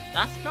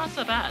 That's not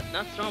so bad.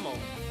 That's normal.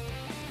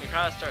 The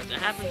crowd starts. It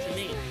happened to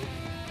me.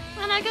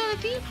 When I go to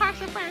theme parks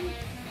with friends,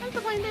 I'm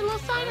to blame they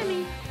lose sight of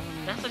me.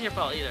 That's not your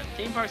fault either.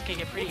 Theme parks can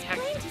get pretty It's plain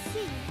hectic. to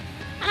see.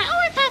 And I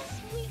always have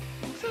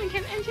sweet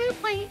kids into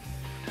play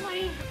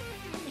my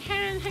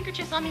hair and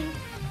handkerchiefs on me.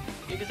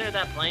 You consider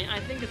that plain? I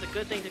think it's a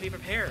good thing to be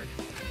prepared.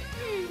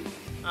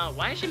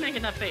 Why is she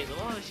making that face?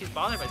 Oh, she's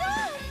bothered by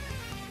something.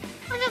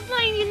 I'm just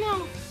letting you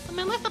know, but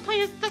my list of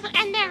plays doesn't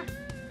end there.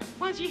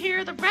 Once you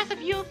hear the rest of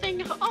you, you'll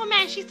think, oh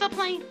man, she's still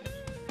playing.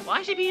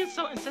 Why is she being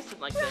so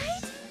insistent like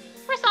this?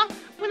 First off,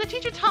 when the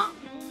teacher taught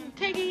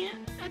taking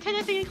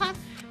attendance in class,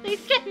 they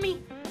skipped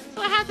me.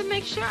 So I had to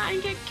make sure I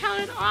get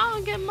counted or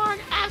I'll get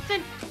marked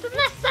absent. Doesn't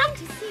that suck?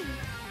 To see.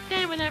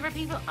 Then whenever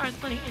people are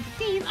splitting into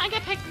teams, I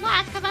get picked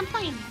last because I'm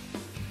playing.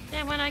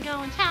 Then when I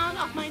go in town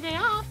off my day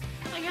off,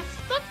 I get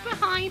stuck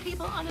behind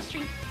people on the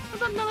street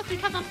because I'm noticed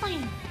because I'm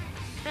playing.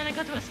 Then I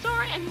go to a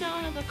store and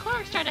none of the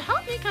clerks try to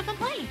help me because I'm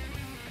playing.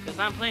 Because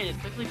I'm playing is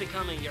quickly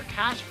becoming your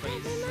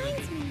catchphrase. That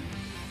reminds me.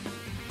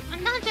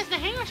 And not just the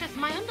handkerchiefs,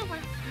 my underwear.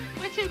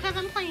 But too because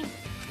I'm playing.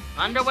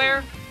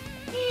 Underwear?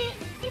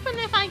 Even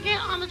if I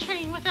get on the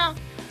train without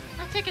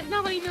a ticket,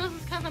 nobody knows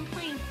it's because I'm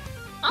playing.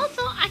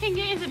 Also, I can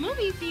get into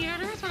movie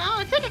theaters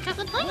without a ticket because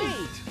I'm playing.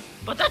 Wait!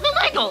 But that's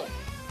illegal!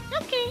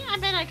 Just kidding, I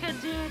bet I could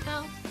do it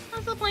though.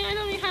 I'm still playing, I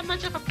don't even have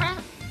much of a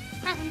presence.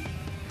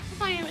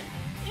 If I am an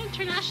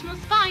international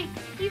spy,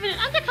 even an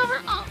undercover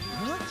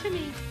to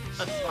me.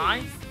 A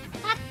spy?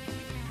 That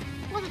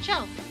was a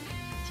joke.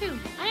 Too.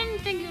 I didn't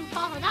think you'd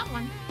fall for that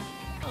one.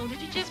 Oh,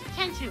 did you just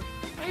pretend to?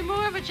 Are you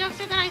more of a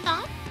jokester than I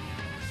thought?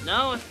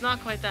 No, it's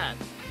not quite that.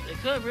 They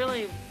could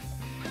really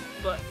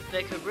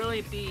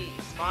be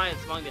spies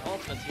among the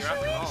ultimates here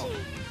after all.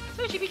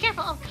 Sushi, be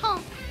careful of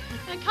con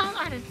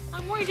artists.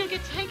 I'm worried you'll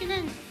get taken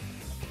in.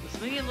 The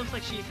Swiggy looks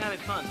like she's having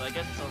fun, so I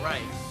guess it's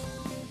alright.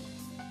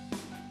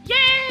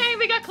 Yay!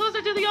 We got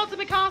closer to the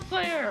ultimate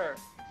cosplayer!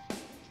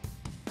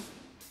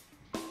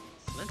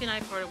 Smoke and I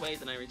parted ways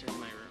and I returned to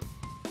my room.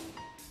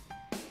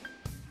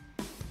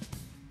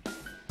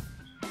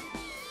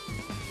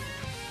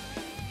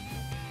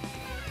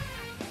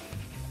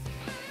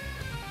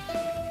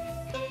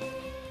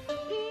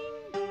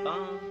 Ding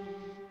bong.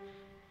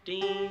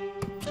 Ding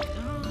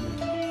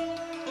dong.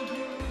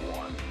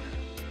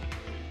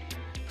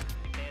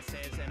 This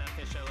is an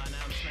official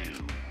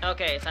announcement.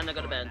 Okay, it's time to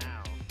go to bed.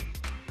 Now.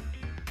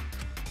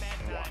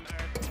 Bedtime,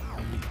 Earth.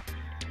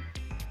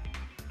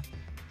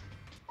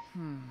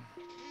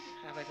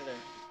 Halfway through there.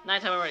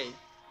 Nighttime already.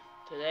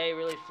 Today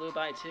really flew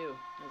by too.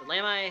 As I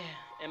lay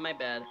in my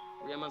bed,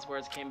 Ryuma's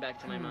words came back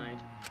to my mind.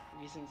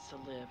 Reasons to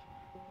live.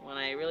 When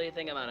I really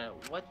think about it,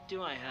 what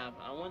do I have?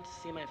 I want to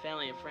see my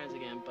family and friends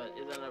again, but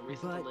is that a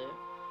reason to live?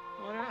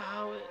 I wonder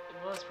how it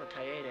was for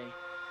Kaede.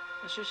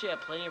 I'm sure she had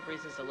plenty of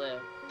reasons to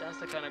live. That's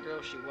the kind of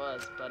girl she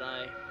was, but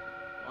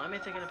why am I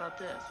thinking about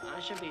this? I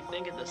shouldn't be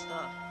thinking this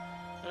stuff.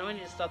 I know I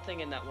need to stop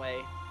thinking that way,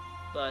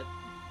 but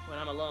when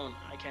I'm alone,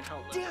 I can't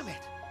help this. Damn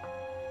it!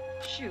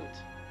 Shoot.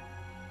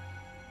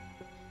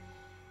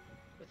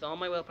 With all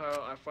my willpower,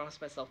 I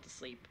forced myself to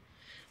sleep.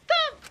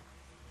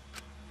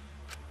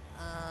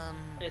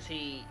 Is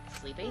he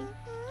sleeping?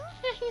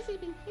 Yeah, he's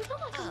sleeping. He's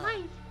not like a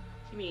light.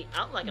 You mean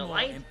out like a More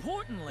light?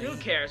 importantly... Who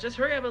cares? Just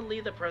hurry up and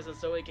leave the present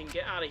so we can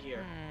get out of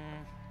here.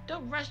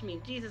 Don't rush me.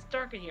 Jeez, it's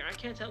dark in here. I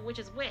can't tell which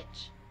is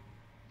which.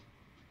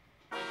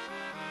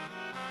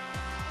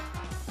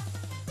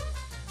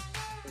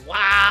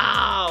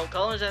 Wow!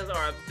 Colleges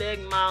are a big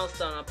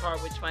milestone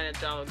apart which find a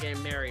job of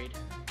getting married.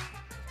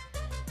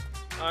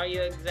 Are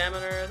you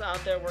examiners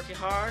out there working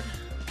hard?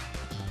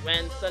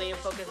 When studying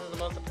focus is the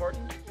most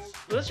important?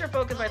 Lose your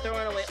focus by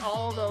throwing away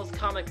all those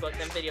comic books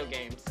and video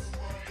games.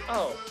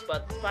 Oh,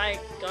 but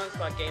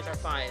gunspot games are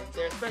fine.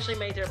 They're especially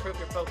made to improve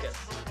your focus.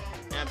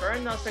 And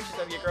burn those pictures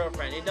of your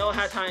girlfriend. You don't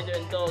have time to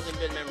indulge in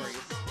good memories.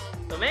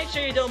 But make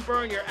sure you don't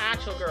burn your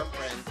actual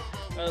girlfriend,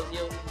 or else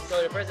you'll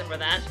go to prison for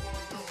that.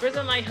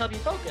 Prison might help you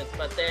focus,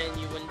 but then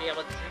you wouldn't be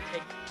able to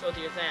go to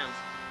your exams.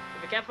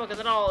 If you can't focus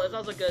at all, it's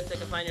also good to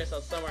confine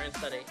yourself somewhere and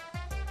study.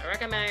 I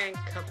recommend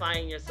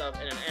confining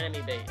yourself in an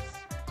enemy base.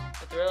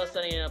 The thrill of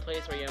studying in a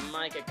place where you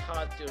might get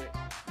caught doing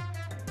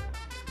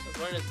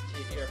awareness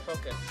to your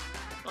focus.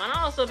 And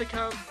also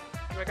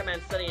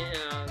recommend studying in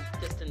a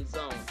distant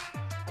zone.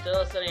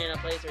 Still studying in a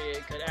place where you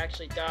could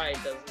actually die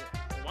does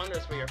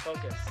wonders for your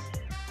focus.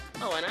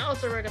 Oh, and I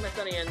also recommend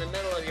studying in the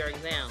middle of your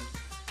exams.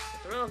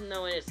 The thrill of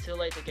knowing it's too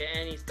late to get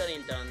any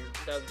studying done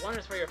does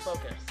wonders for your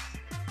focus.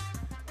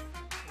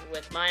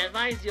 With my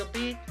advice, you'll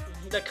beat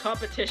the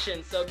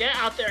competition, so get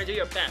out there and do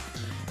your best.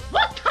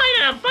 What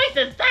kind of advice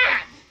is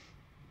that?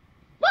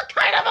 What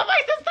kind of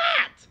advice is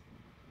that?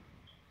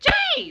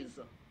 Jeez!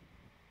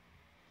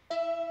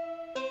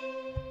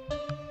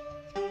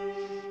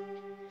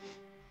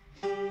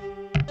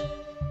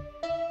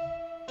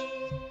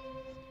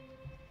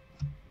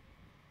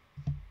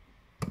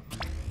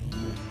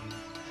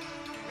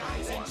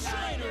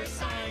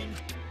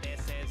 This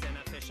is an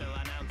official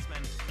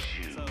announcement.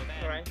 So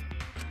then, Alright.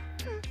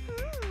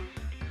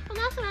 Well,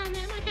 that's what I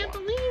meant. I can't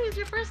believe it's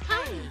your first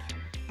time.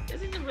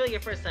 This isn't really your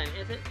first time,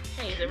 is it?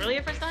 Hey, is it really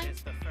your first time?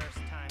 it's the first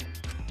time.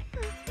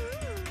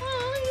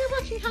 Oh, you're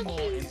watching how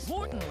cute.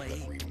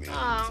 Importantly,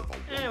 Oh,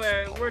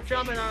 anyway, we're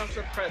dropping off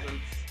some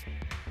presents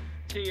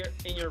to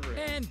in your room.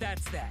 And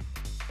that's that.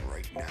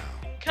 right now,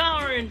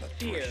 Cower in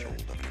fear,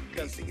 threshold of an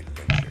amazing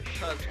adventure.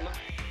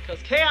 cause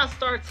chaos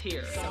starts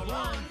here.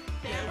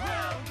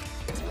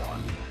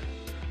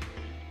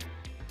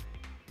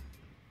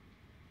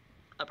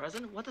 A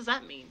present? What does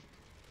that mean?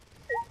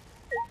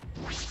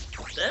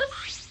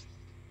 This?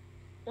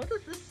 What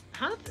is this?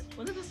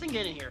 When did this thing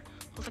get in here?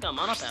 Looks like a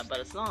monopad, but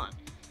it's not.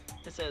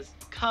 It says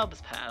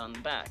Cubs pad on the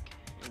back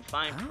in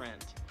fine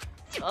print.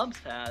 Cubs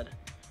pad?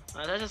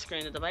 When I touch the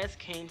screen, the device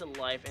came to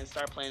life and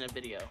started playing a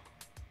video.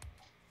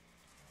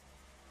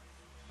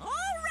 All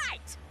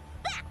right!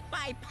 Back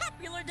by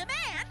popular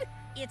demand,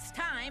 it's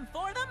time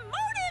for the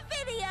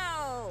motive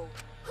video!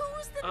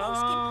 Who's the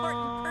most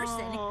important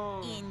person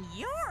in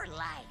your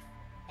life?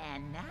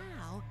 And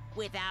now,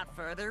 without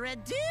further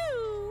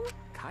ado,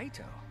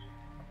 Kaito.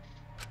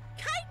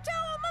 Kaito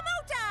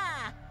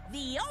Momota,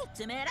 the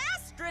ultimate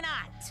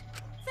astronaut!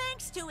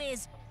 Thanks to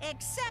his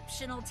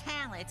exceptional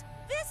talent,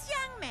 this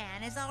young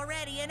man is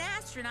already an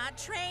astronaut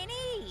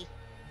trainee.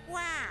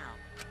 Wow.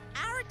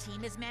 Our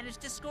team has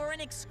managed to score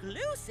an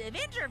exclusive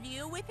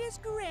interview with his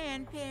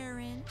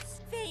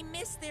grandparents. They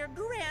miss their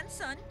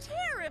grandson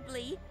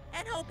terribly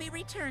and hope he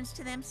returns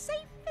to them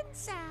safe and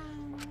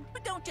sound.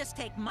 But don't just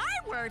take my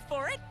word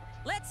for it.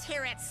 Let's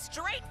hear it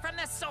straight from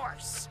the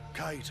source.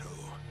 Kaito,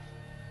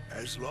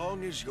 as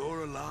long as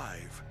you're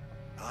alive,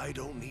 I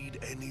don't need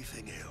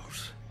anything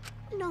else.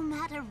 No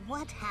matter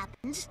what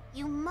happens,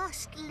 you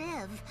must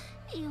live.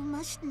 You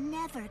must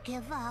never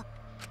give up.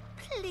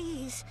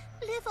 Please,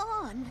 live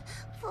on,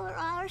 for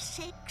our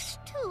sakes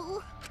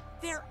too.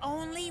 Their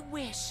only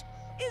wish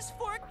is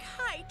for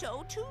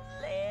Kaito to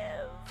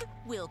live.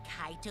 Will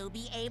Kaito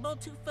be able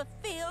to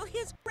fulfill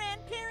his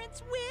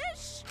grandparents'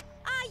 wish?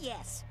 Ah,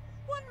 yes.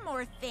 One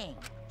more thing.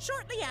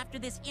 Shortly after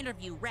this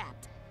interview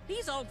wrapped,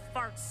 these old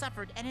farts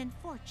suffered an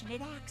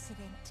unfortunate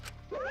accident.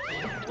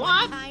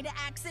 What? Kind of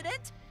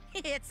accident?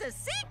 It's a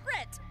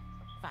secret.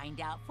 Find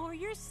out for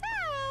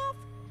yourself.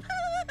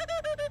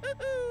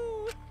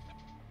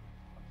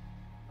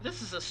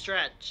 This is a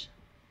stretch.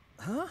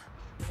 Huh?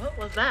 What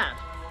was that?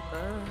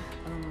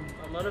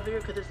 A motive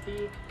video? Could this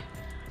be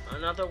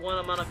another one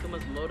of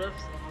Monokuma's motives?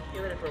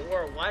 Even if it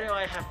were, why do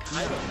I have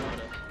Kaito's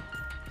motive?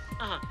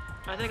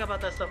 I think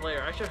about that stuff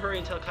later. I should hurry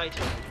and tell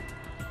Kaito.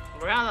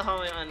 We're out of the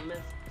hallway on Miss.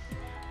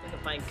 We can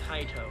find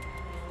Kaito.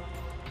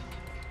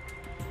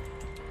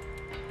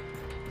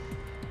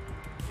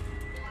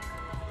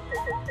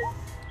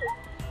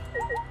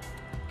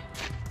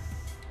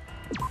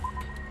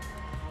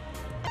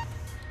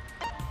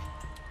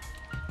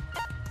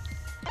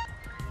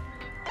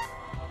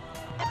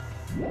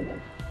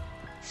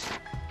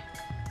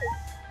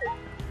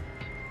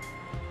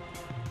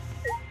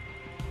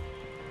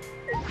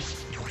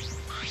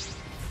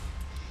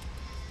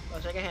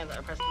 Well, shake hands.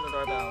 I pressed the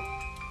doorbell.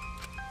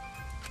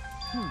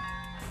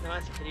 No, I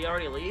said, did he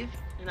already leave?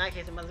 In that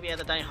case, it must be at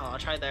the dining hall. I'll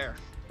try there.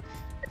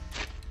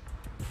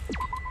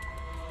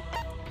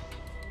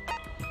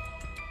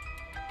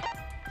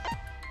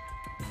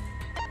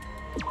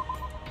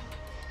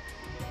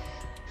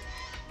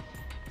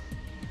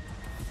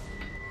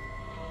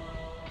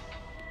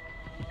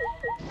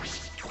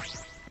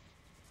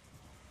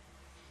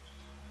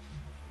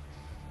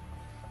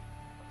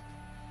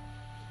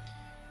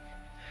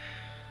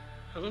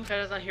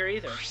 Kaito's not here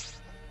either.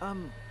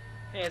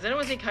 Hey, has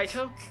anyone seen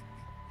Kaito?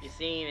 You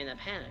see him in a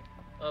panic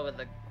over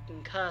the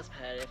cuz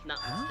pad, if not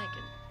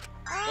mistaken.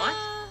 What?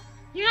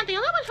 You're not the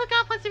only one who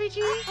got wants to be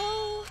cheating.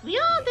 We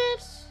all did.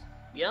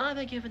 We all have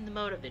been given the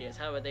motive videos,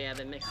 however they have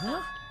been mixed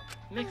up.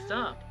 Mixed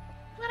up?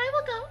 When I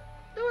woke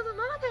up, there was a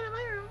monopad in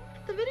my room.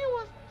 The video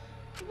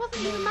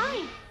wasn't even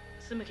mine.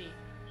 Sumiki,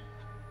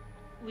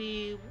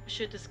 we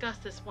should discuss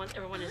this once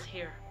everyone is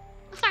here.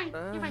 Sorry,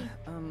 you're right.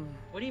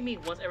 What do you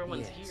mean once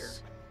everyone's here?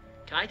 Yes.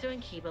 Kaito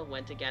and Kiba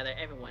went to gather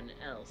everyone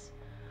else,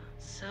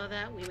 so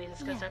that we may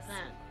discuss our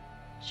plan.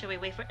 Shall we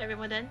wait for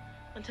everyone then?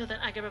 Until then,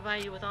 I can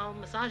provide you with all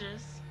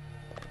massages.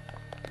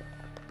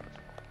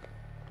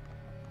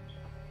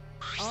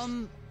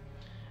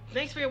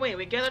 Thanks for your wait.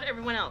 We gathered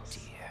everyone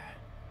else.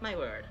 My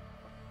word.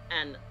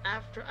 And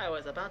after I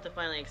was about to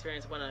finally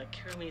experience one of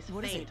Kirumi's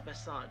famed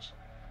massage.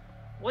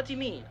 What do you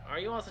mean? Are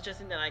you all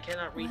suggesting that I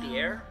cannot read the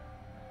air?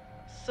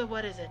 So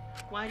what is it?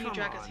 Why do you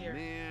drag us here?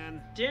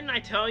 Man. Didn't I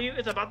tell you?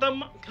 It's about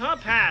the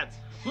pads.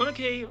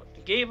 Monoke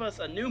gave us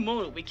a new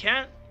mode. We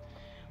can't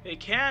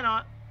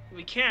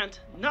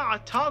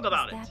not talk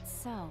about it.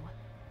 That's so.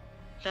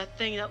 That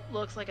thing that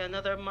looks like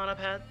another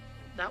monopad,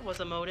 that was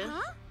a motive?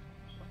 Huh?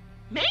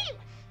 Me?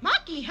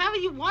 Maki,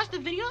 haven't you watched the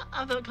video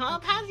of the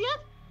pads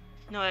yet?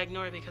 No, I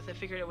ignored it because I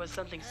figured it was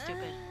something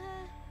stupid.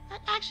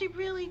 That's actually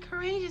really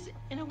courageous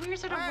in a weird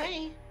sort of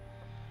way.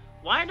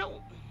 Why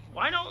don't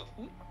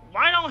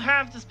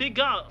have to speak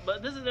up?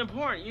 But this is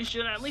important. You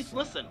should at least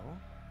listen.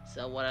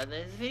 So what are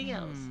these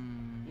videos?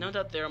 No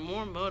doubt there are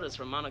more motives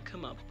from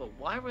Monokuma, but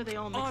why were they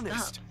all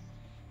mixed up?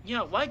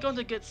 Yeah, why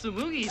Gonta get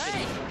Tsumugi's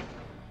video?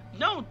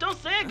 No, don't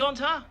say it,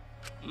 Gonta!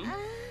 Oh,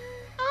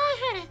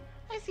 I heard it.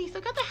 I see. So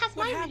Gonta has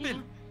my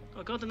video.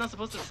 Oh, Gonta not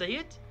supposed to say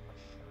it?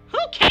 Who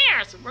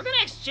cares? We're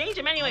gonna exchange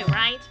them anyway,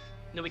 right?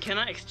 No, we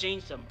cannot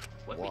exchange them.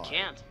 What? We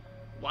can't.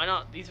 Why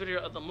not? These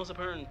videos are the most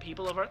important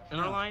people of in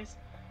our lives.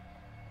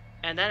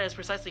 And that is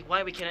precisely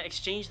why we cannot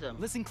exchange them.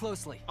 Listen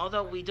closely.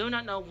 Although we do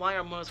not know why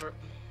our motives were...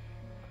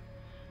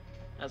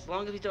 As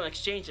long as we don't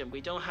exchange them,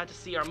 we don't have to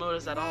see our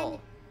motives at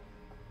all.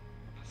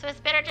 So it's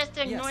better just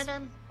to ignore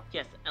them?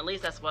 Yes, at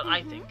least that's what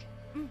I think.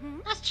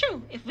 That's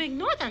true. If we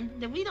ignore them,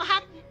 then we don't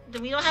have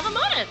a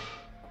motive.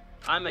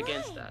 I'm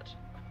against that.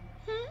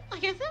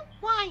 Against it?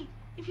 Why?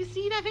 If you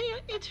see that video,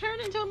 it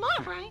turned into a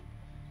motive, right?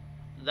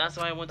 That's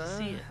why I want to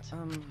see it.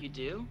 You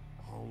do?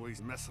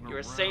 Always messing around. You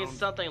were saying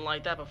something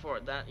like that before,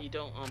 that you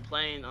don't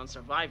plan on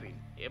surviving.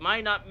 It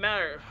might not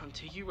matter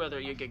to you whether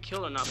you get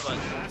killed or not, but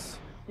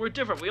we're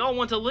different. We all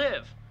want to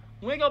live.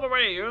 Wake up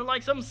already. You're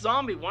like some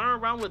zombie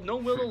wandering around with no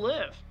will to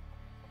live.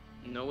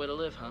 No way to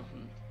live, huh?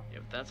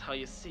 If that's how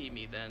you see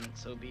me, then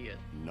so be it.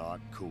 Not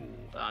cool.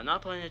 But I'm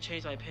not planning to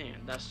change my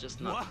opinion. That's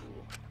just not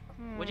cool.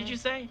 What did you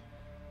say?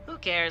 Who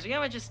cares? We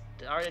haven't just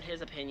started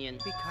his opinion.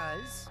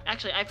 Because?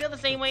 Actually, I feel the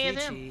same way as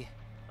him.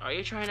 Are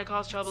you trying to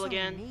cause trouble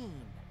again?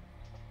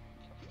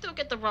 Don't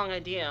get the wrong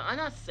idea. I'm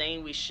not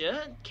saying we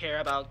should care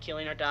about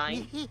killing or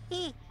dying.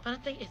 But I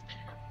think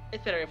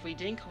it's better if we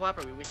didn't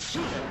cooperate with each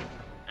other.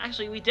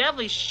 Actually, we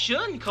definitely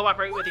shouldn't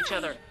cooperate with each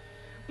other.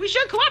 We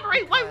should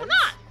cooperate. Why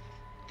not?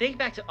 Think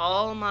back to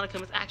all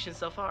Monokuma's actions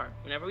so far.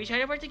 Whenever we try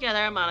to work together,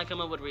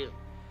 Monokuma would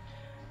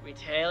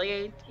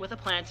retaliate with a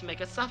plan to make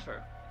us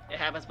suffer. It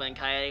happens when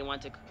Kaede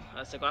wants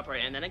us to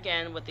cooperate, and then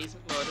again with these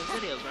motive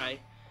videos, right?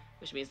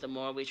 Which means the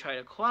more we try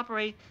to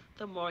cooperate,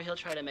 the more he'll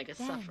try to make us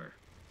suffer.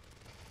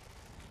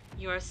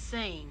 You are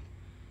saying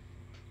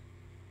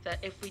that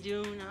if we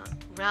do not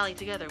rally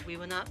together, we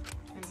will not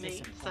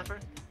make suffer?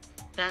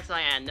 That's why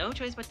I had no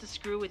choice but to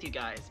screw with you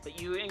guys, but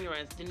you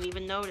ignorance didn't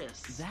even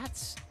notice.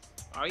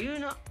 You're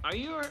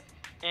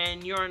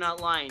not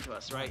lying to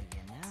us, right?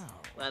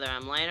 Whether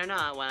I'm lying or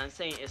not, what I'm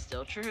saying is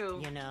still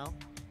true.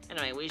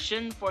 Anyway, we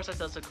shouldn't force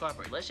ourselves to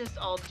cooperate. Let's just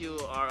all do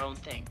our own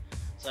thing.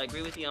 So I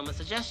agree with Yoma's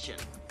suggestion.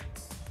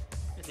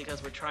 It's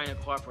because we're trying to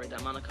cooperate that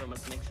Monokuma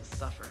makes us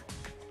suffer.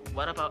 But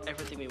what about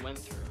everything we went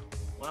through?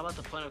 What about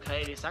the point of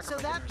Kaede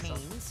sacrificing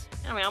herself?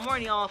 Anyway, I'm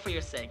warning you all for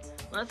your sake.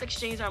 Let's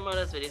exchange our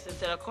motives videos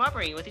instead of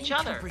cooperating with each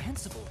other.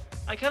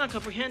 I cannot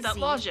comprehend that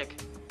logic.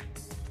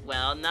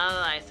 Well, now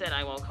that I said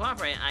I won't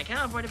cooperate, I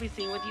cannot afford to be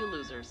seen with you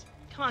losers.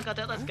 Come on,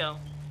 Gonta, let's go.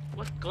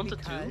 What Gonta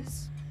do?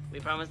 We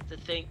promised to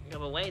think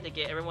of a way to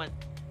get everyone...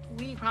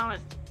 We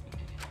promised.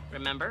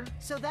 Remember?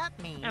 So that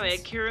means... Anyway,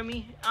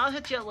 Kirumi, I'll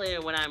hit you up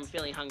later when I'm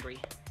feeling hungry.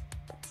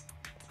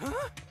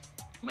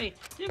 Wait,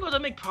 did Gonta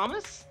make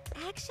promise?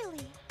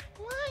 Actually...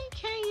 Why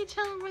can't you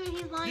tell him whether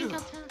he's lying,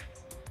 Gonta?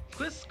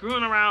 Quit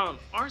screwing around.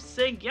 Our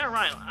sake, yeah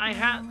right, I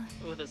had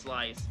with his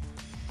lies.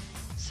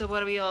 So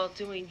what are we all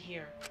doing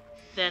here?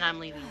 Then I'm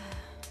leaving.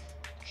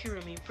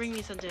 Kirumi, bring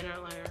me some dinner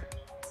later.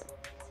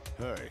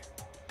 Hey.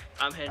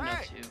 I'm heading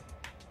up too.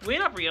 Wait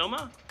up,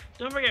 Ryoma.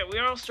 Don't forget, we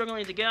are all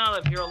struggling to get out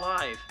of here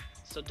alive.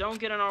 So don't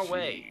get in our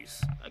way.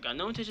 I got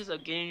no intentions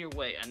of getting in your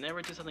way. I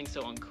never do something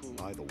so uncool.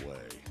 By the way.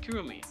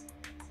 Kirumi,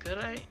 could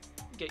I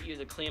get you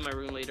to clean my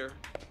room later?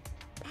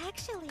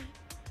 Actually...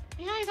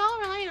 You guys all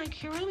rely on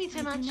Kirumi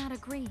too much. I do not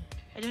agree.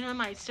 I do not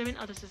mind. Serving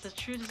others is the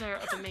true desire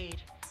of the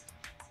maid.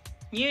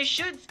 You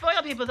should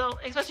spoil people though,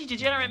 especially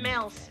degenerate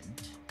males.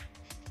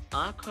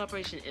 Our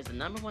cooperation is the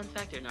 #1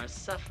 factor in our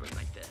suffering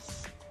like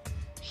this.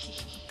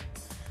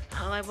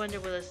 How I wonder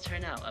will this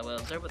turn out? I will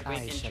observe with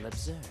great interest. I shall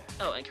observe.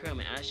 Oh, and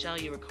Kirumi, I shall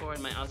you record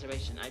my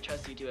observation. I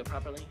trust you do it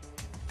properly.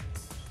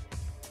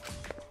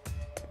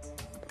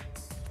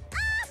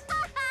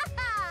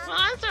 Well,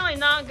 I'm certainly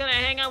not gonna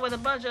hang out with a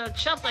bunch of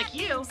chumps like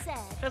you,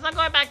 because I'm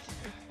going back.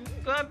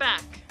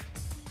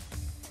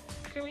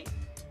 Kirumi,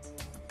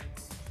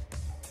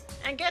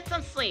 and get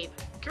some sleep.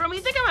 Kirumi,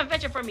 think of an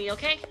adventure for me,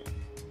 okay?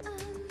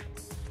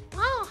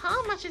 Well,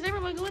 how much is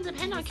everyone going to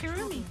depend on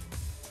Kirumi?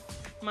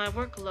 My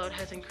workload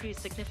has increased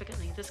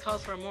significantly. This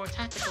calls for a more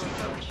tactical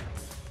approach.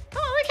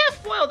 Oh, we can't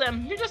spoil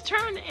them. You're just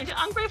turned into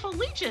ungrateful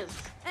leeches.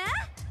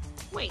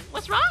 Wait,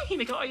 what's wrong,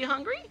 Himiko? Are you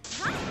hungry?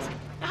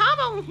 How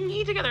about we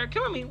eat together?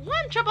 Come with me.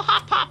 One triple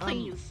hot pot,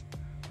 please.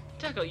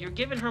 Teko, you're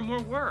giving her more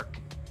work.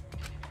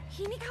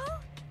 Himiko?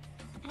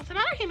 What's the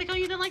matter, Himiko?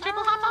 You don't like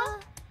triple hot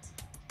pot?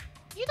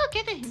 You don't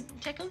get it,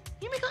 Teko.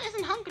 Himiko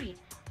isn't hungry.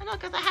 I know,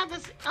 because I have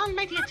this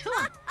almighty too.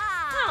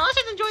 Oh, let's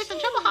just enjoy some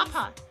triple hot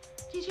pot.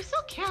 Geez, you're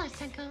so careless,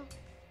 Teko.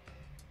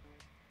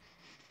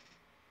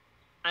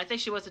 I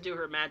think she wants to do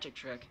her magic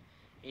trick.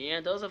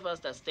 And those of us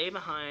that stay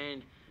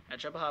behind at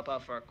Triple Hot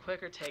Pot for a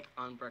quicker take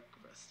on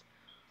breakfast.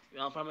 We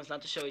all promise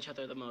not to show each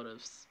other the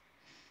motives.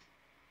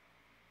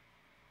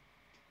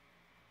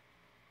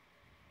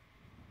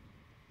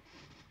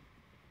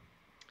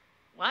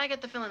 Why I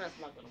get the feeling that's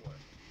not gonna work.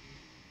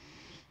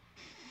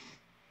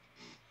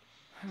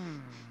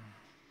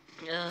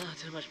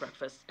 Too much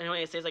breakfast.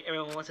 Anyway, it seems like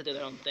everyone wants to do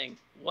their own thing.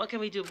 What can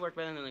we do to work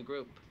better than a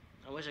group?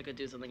 I wish I could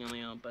do something on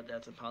my own, but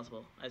that's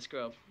impossible. I screw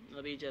up.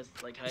 It'll be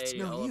just like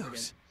Hayate all over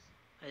again.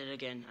 I did it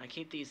again. I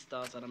keep these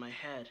thoughts out of my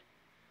head.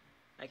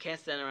 I can't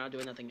stand around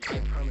doing nothing. I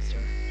promised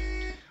her.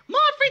 More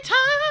free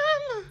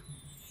time!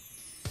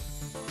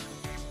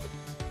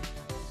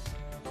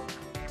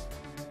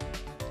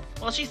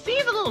 Well, she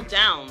seems a little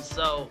down,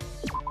 so...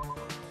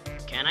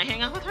 Can I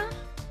hang out with her?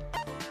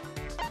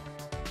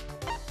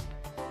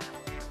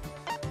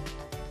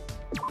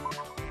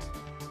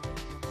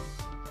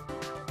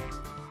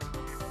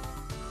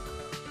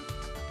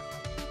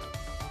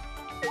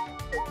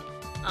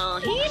 Oh,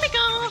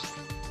 Himiko!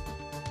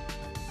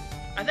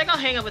 I think I'll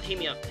hang out with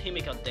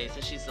Himiko today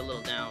since she's a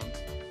little down.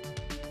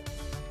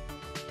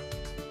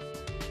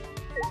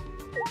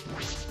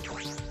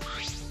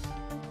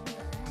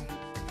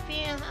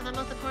 Fears are the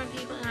most important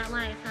people in our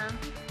lives, huh?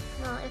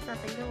 Well, it's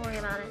nothing. Don't worry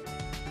about it.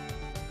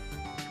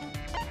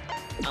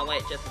 Oh,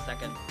 wait, just a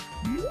second.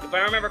 If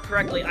I remember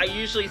correctly, I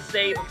usually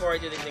save before I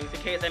do these things in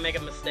case I make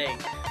a mistake.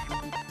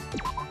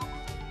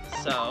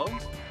 So...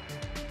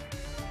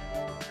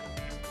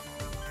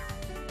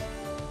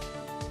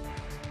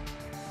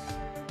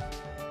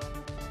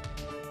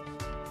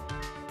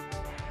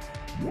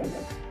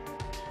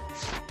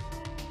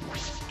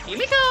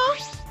 Himiko!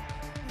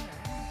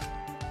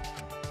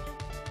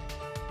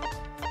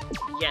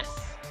 Yes.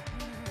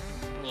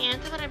 Yeah,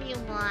 do whatever you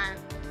want.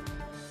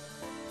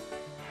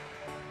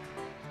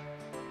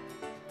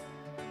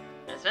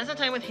 I spent some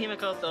time with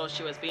Himiko, though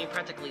she was being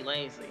practically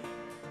lazy.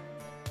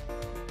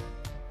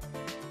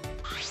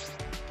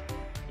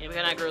 Himiko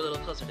and I grew a little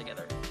closer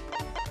together.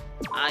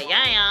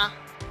 Yeah.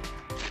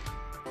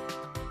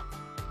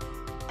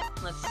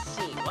 Let's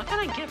see, what can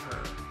I give her?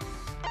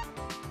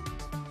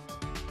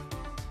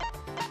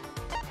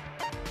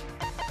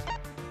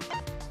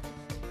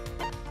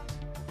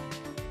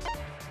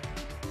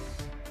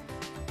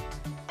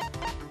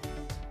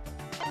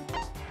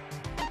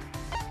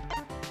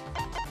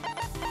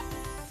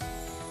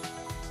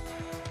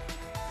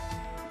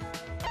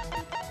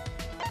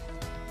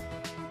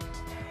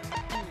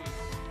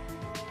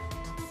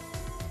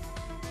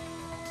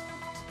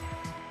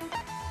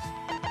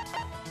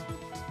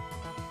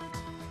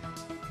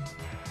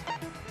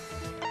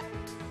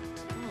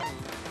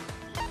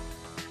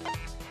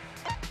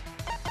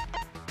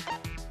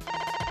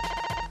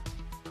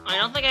 I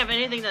don't think I have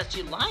anything that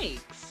she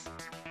likes.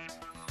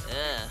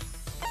 Ugh.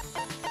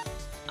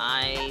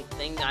 I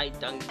think I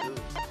done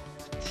goofed.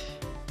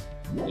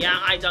 Yeah,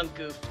 I done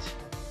goofed.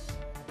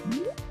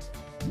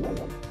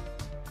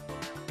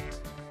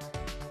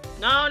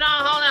 No,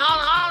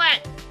 hold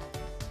it!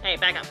 Hey,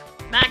 back up.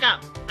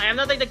 I have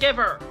nothing to give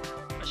her.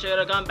 I should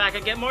have gone back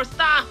and get more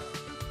stuff.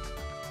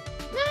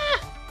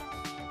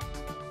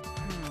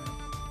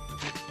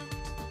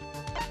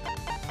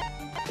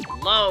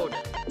 Load.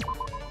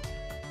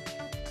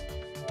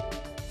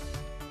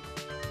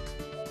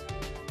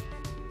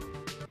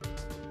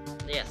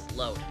 Yes,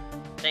 load.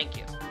 Thank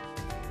you.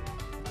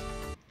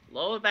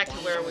 Load back to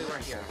where we were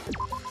here.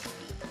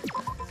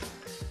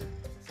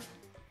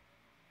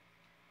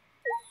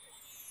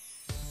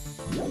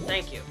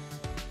 Thank you.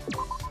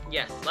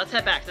 Yes, let's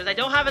head back. Since I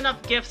don't have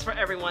enough gifts for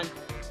everyone,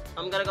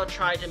 I'm gonna go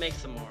try to make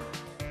some more.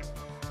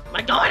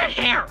 My golden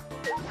hair!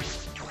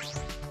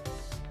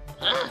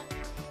 Ugh.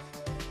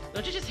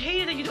 Don't you just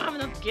hate it that you don't have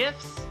enough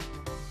gifts?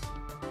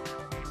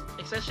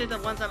 Especially the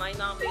ones that might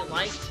not be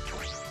liked.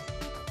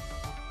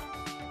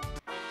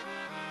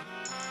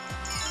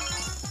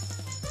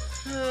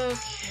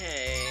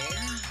 Okay.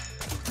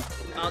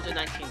 I'll do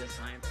 19 this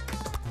time.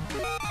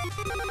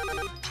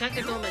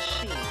 Technical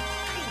machine.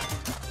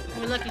 Give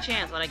me a lucky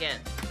chance what I get.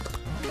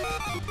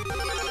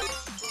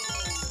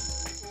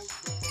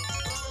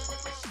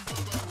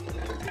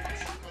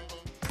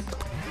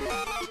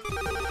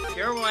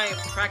 Pure white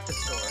practice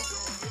sword.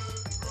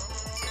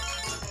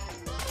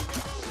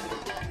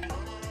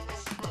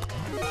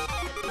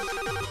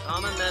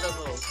 Common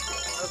medical.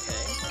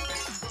 Okay.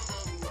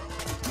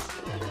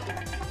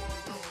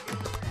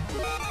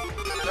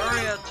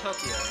 Daria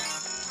Tokyo.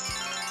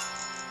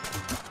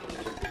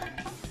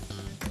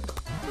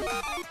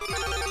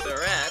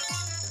 Barrette.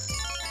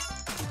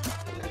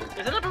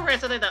 Isn't a barrette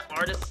something that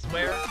artists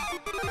wear?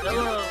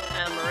 Pillow of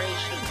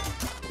admiration.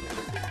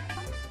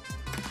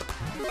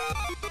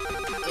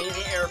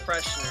 Lazy air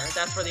freshener.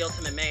 That's for the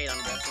ultimate maid, I'm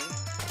guessing.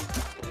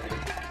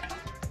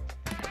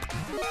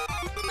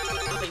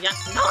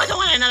 No, I don't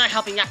want another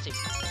helping Yahtzee!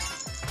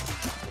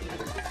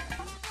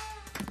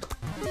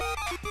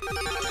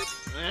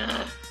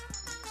 Ugh.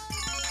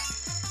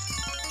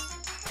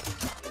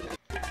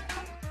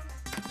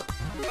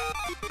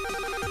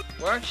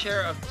 Work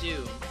share of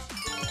doom.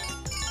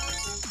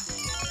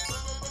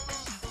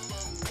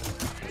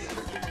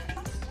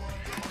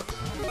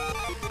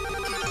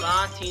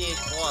 La teenage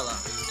boiler.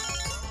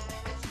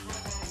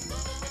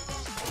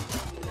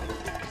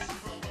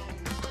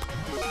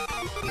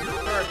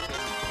 Perfect.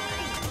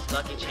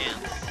 Lucky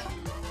chance.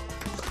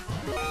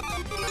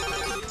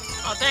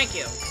 Oh, thank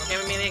you for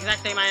giving me the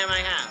exact same item I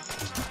have.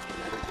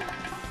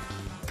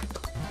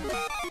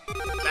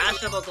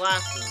 Fashionable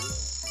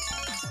glasses.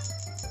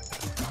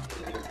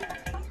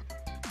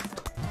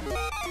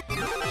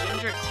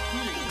 Ginger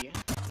tea.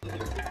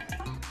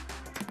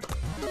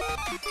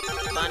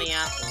 Bunny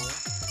apple.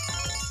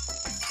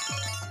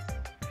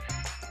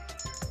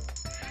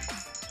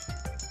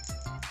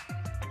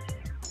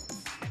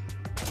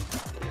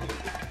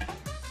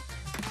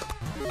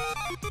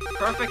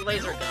 Perfect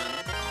laser gun.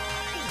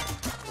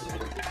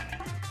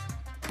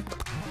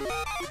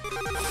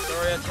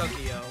 Story of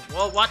Tokyo.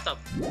 Whoa, what the?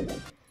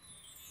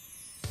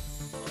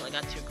 Well, I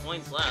got 2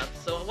 coins left.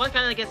 So what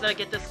kind of gifts did I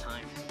get this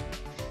time?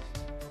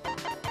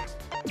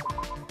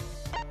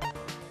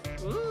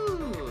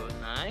 Ooh,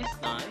 nice,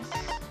 nice.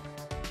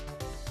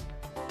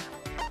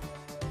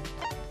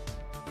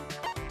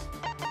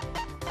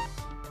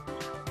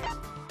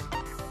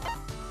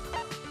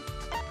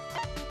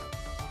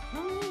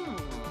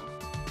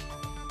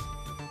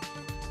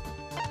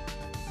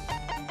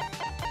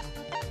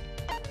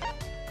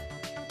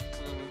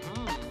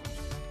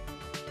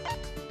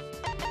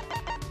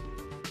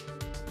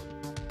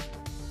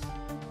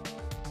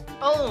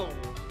 Oh!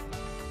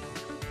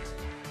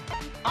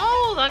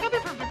 Oh, that could be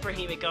perfect for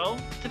Himiko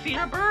to feed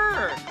her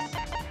birds!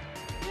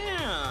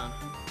 Yeah.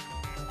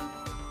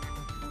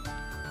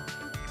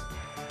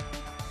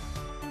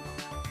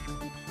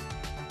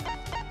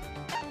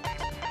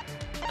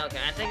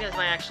 Okay, I think this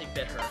might actually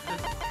fit her.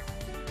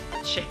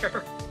 The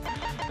chair.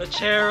 The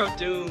chair of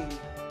doom.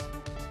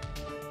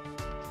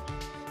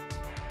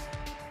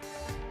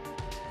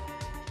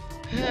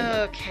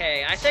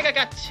 Okay, I think I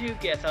got 2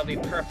 gifts that'll be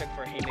perfect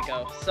for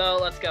Himiko, so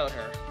let's go with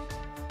her.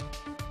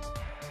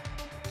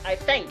 I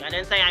think, I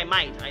didn't say I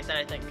might, I said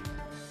I think.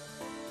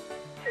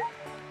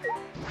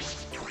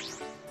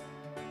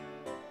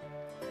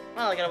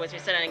 Well, I can always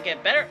reset and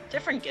get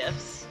different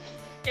gifts,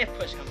 if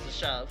push comes to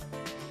shove.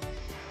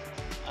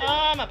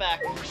 Oh, my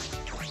back.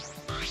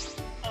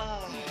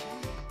 Oh.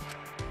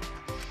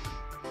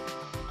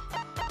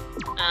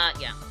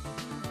 Yeah.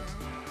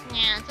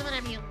 Yeah, do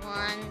whatever you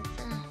want.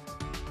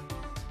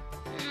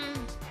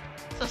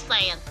 So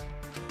saying.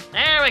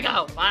 There we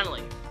go,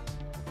 finally.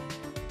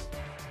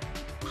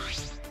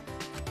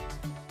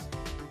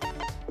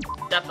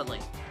 Definitely.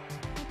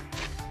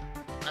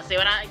 Let's see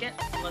what I get.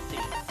 Let's see.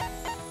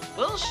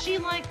 Will she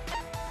like...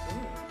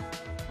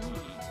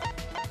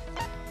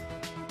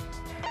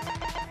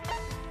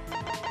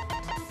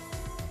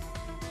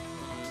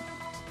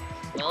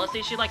 Well, let's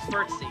see. She likes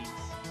bird seeds.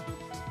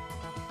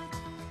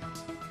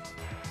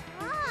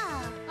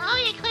 Oh,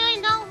 you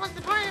clearly know what's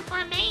important for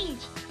a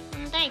mage.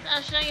 Thanks,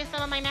 I'll show you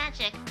some of my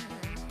magic.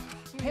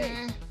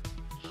 Hey,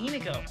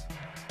 Himiko.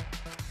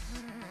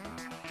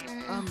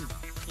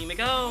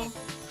 Himiko.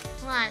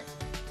 What?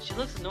 She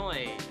looks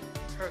annoyed.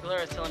 Her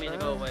glare is telling me to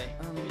go away.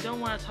 If you don't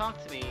want to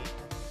talk to me,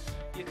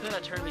 you could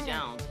have turned me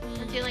down.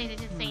 I'm too lazy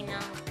to say no.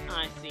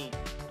 I see.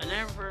 I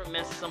never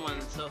met someone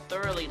so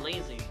thoroughly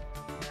lazy.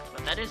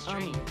 But that is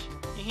strange.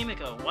 Hey,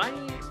 Himiko, why do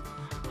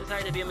you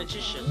desire to be a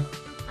magician?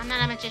 I'm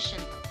not a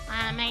magician.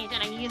 I'm a mage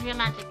and I use real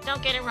magic.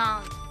 Don't get it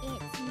wrong.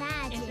 It's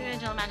magic.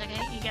 It's real magic,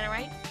 okay? You get it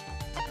right?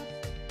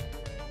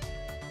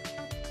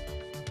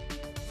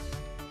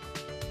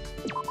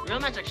 Real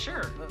magic,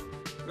 sure.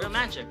 Real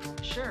magic,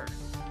 sure.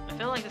 I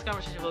feel like this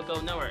conversation will go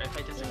nowhere if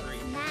I disagree.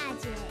 It's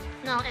magic.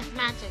 No, it's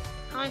magic.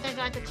 How many times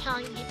do I have to tell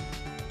you?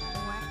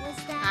 What was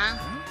that?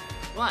 Huh?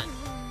 What?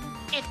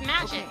 It's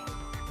magic.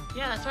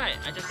 Yeah, that's right.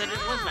 I just said it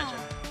was magic.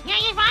 Yeah,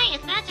 you're right.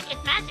 It's magic.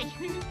 It's magic.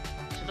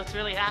 She looks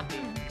really happy.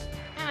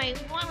 Anyway,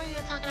 what were you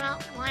talking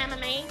about? Why I'm a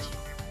mage?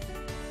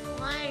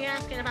 Why are you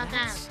asking about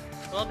that?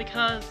 Well,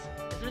 because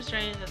isn't it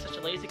strange that such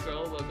a lazy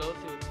girl will go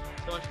through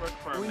so much work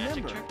for a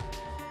magic trick?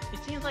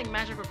 It seems like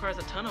magic requires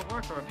a ton of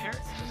work for repairs.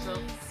 So,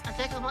 a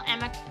technical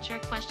amateur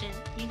question.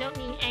 You don't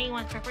need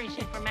anyone's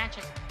preparation for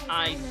magic.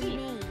 I see.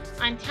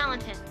 I'm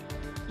talented.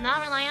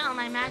 Not reliant on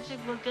my magic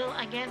will go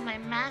against my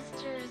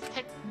master's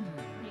techniques.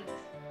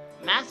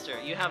 Master?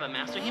 You have a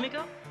master,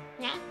 Himiko?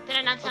 Yeah, did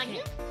I not tell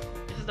you?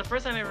 This is the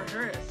first time I ever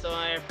heard it, so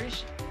I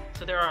appreciate.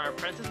 So there are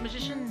apprentice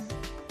magicians?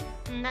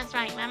 That's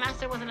right. My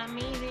master was an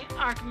amazing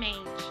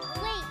archmage.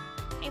 Wait.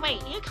 Hey,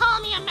 wait. You call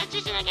me a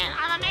magician again?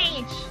 I'm a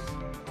mage.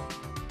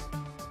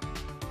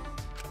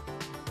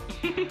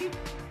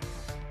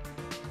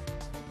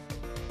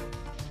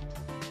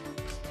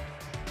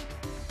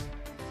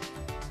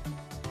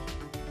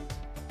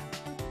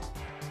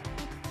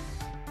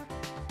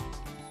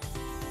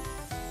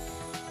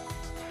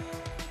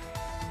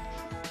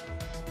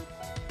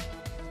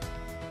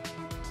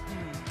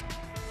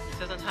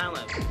 access and time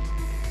limit.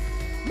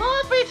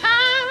 More free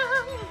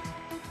time!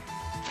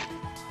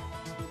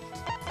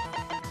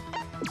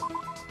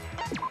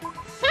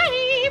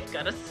 Save!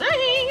 Gotta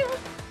save!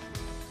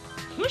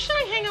 Who should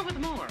I hang out with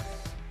more?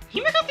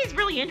 Himiko seems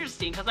really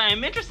interesting because I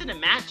am interested in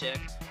magic,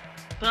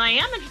 but I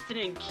am interested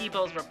in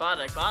Kibo's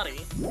robotic body.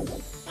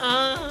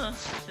 I'd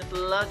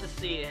love to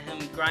see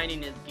him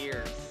grinding his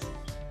gears.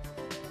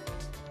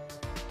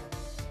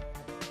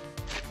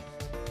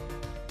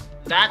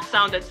 That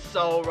sounded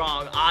so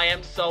wrong. I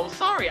am so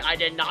sorry. I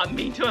did not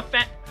mean to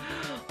offend.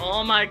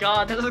 Oh my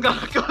god, this is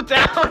gonna go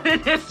down in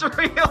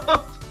history.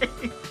 I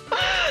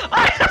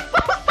am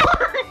so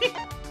sorry.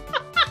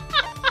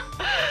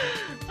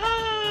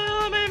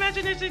 My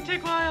imagination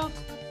take wild.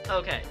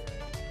 Okay.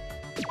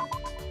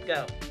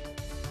 Go.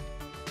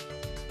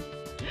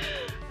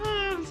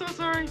 I'm so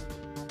sorry.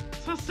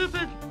 So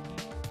stupid.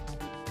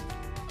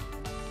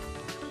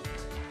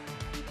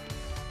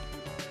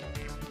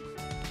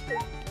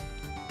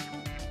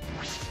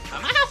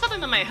 I might have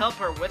something that might help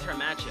her with her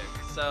magic,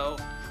 so...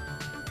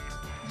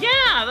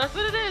 Yeah, that's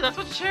what it is. That's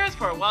what the chair is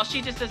for. While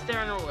she just sits there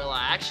and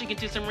relax, she can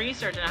do some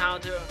research on how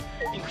to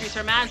increase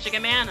her magic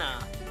and mana.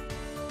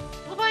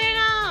 What do you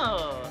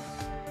know?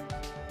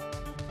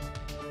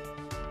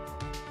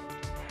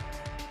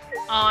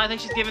 Oh, I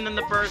think she's giving them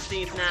the bird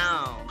seeds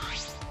now.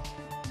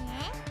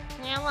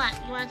 Yeah, what?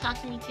 You want to talk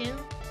to me too?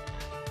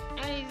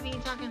 Everybody's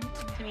been talking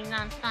to me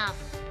non-stop.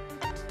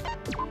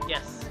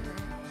 Yes.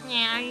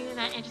 Yeah, are you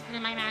that interested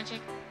in my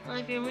magic? Well,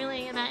 if you're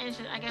really that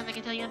interested, I guess I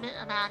can tell you a bit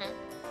about it.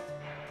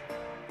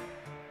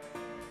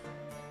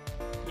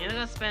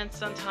 Yunaga spent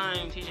some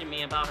time teaching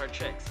me about her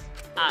tricks.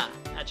 Ah,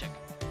 magic.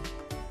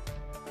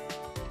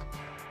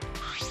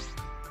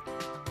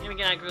 Him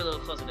and I grew a little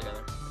closer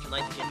together. Would you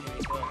like to give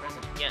Himiko a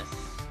present? Yes.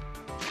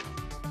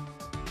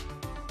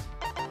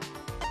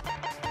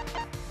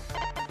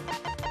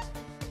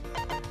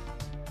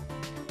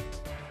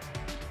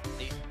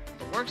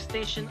 The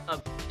workstation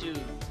of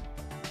doom.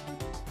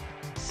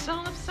 So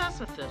obsessed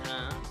with it,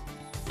 huh?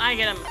 I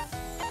get him.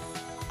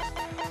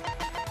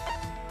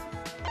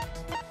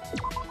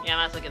 Yeah,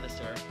 let's look at this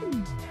to her.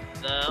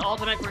 The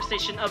ultimate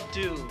workstation of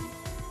doom.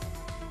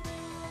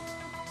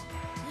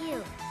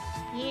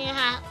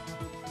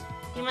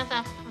 You must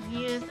have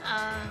used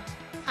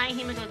Hi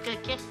Himiko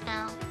good gift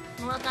spell.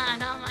 Well done, I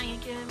don't want you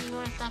to give me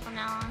more stuff from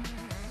now on.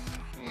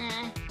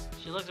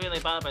 She looks really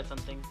bothered by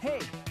something. Hey!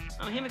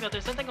 Oh, Himiko,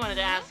 there's something I wanted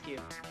to ask you.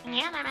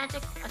 Yeah, my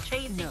magic, a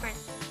trade secret.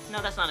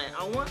 No, that's not it.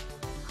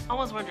 I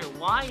was wondering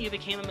why you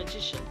became a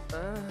magician.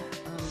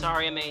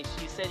 Sorry, a mage.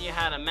 You said you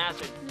had a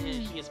master. Did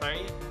he inspire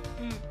you?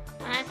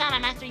 When I saw my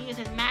master use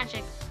his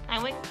magic,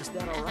 I went as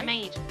a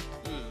mage.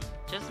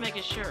 Just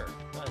making sure.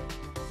 But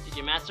did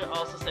your master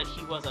also said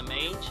he was a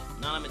mage,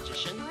 not a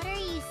magician? What are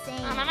you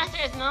saying? My master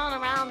is known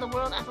around the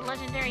world as a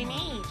legendary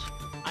mage.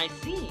 I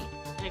see.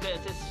 Himiko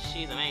insists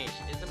she's a mage.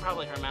 Isn't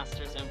probably her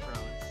master's influence.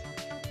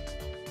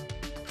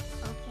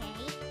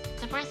 Okay.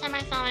 The first time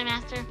I saw my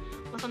master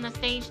was on the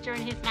stage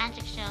during his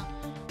magic show.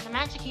 The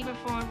magic he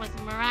performed was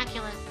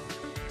miraculous.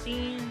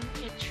 Seeing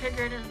it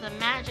triggered the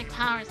magic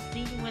power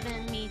sleeping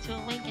within me to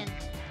awaken,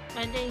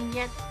 but I didn't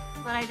yet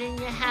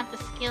have the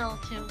skill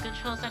to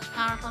control such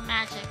powerful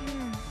magic.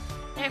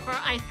 Therefore,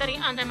 I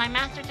studied under my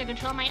master to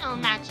control my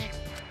own magic.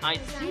 I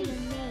see.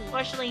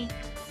 Fortunately,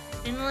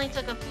 it only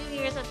took a few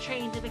years of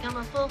training to become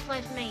a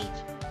full-fledged mage.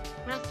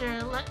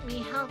 Master let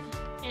me help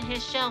in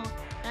his show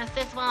and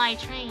assist while I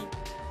trained.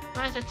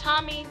 Master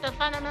taught me the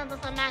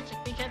fundamentals of magic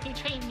because he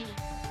trained me.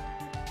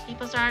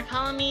 People started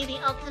calling me the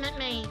ultimate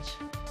mage.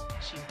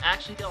 She's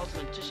actually the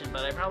ultimate magician,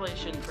 but I probably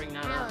shouldn't bring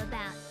that How up.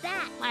 about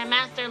that? My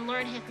master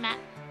learned his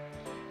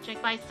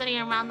magic by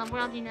studying around the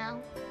world, you know.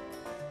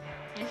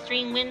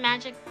 Extreme wind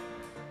magic,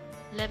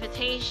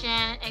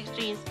 levitation,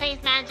 extreme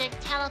space magic,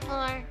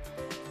 teleport,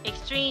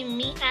 extreme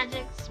meat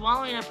magic,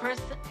 swallowing a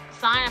person,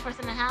 sawing a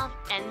person in half,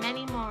 and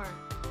many more.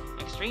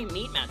 Extreme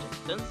meat magic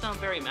doesn't sound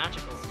very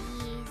magical.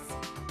 Jeez.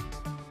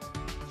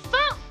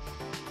 So,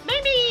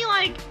 maybe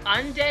like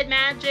undead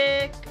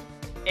magic,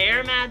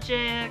 air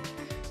magic,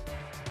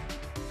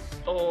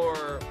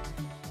 or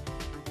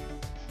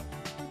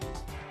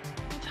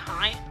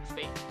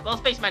space. Well,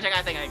 space magic,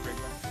 I think I agree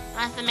with that.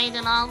 That's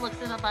amazing, all looks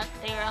simple, but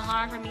they are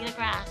hard for me to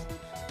grasp.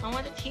 I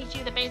want to teach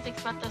you the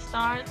basics, but the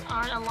stars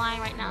aren't aligned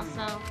right now,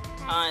 so...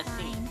 I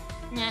see.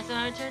 Yeah, so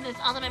in return, this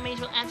ultimate mage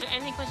will answer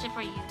any question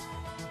for you.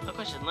 A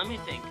question, let me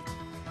think.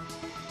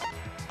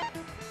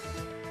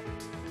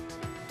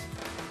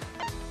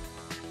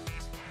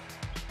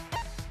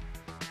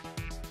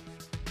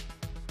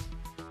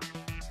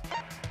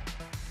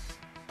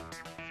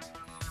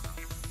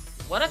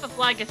 What if a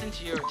fly gets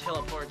into your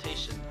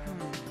teleportation?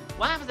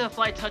 What happens if a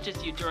fly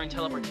touches you during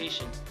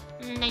teleportation?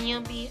 Then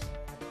you'll be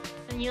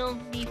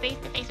face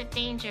to face with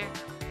danger.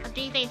 But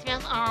these days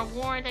spells are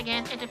warned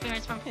against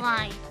interference from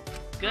flies.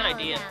 Good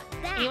idea.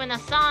 Even the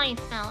sawing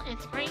spell,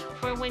 it's great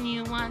for when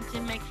you want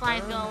to make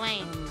flies go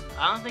away.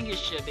 I don't think you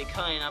should be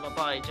cutting up a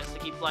body just to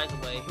keep flies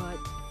away.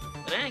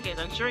 But in any case,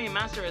 I'm sure your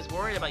master is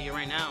worried about you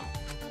right now.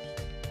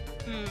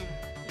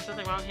 There's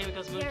something wrong with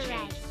Himiko's mood You're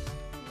change. right.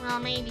 Well,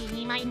 maybe.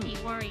 He might be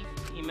worried.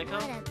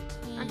 Himiko?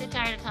 I'm too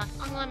tired to talk.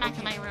 I'm going back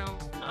to my room.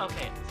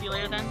 Okay, see you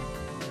later then.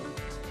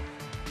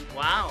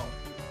 Wow.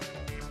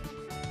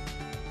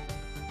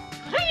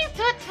 What are you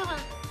doing to her?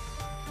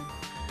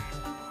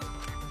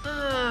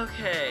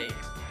 Okay.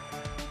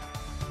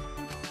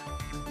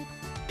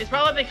 It's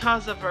probably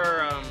because of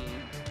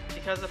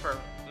her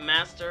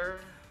master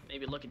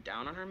maybe looking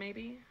down on her,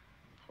 maybe?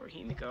 Poor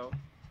Himiko.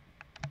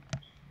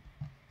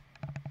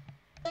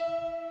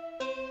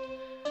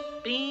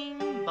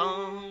 Bing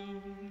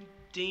bong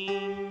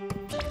ding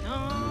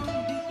dong.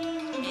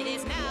 It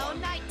is now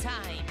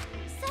nighttime.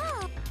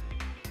 So,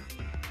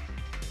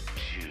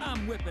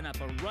 I'm whipping up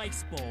a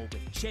rice bowl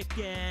with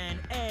chicken,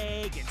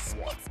 egg, and It's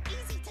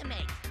easy to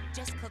make.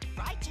 Just cook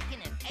fried chicken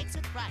and eggs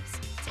with rice.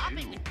 Top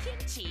it with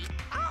kimchi.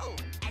 Oh,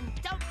 and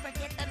don't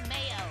forget the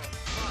mayo.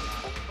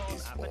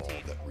 Is all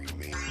that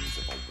remains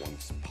of a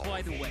once powerful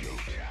By the way,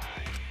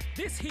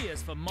 this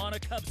here's for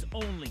Monocubs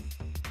only.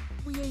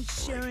 We ain't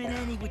sharing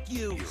any with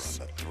you. You're on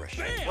the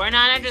threshold. Bam! We're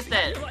not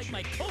interested. You like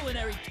my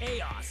culinary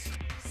chaos.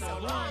 So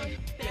long,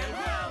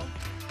 farewell.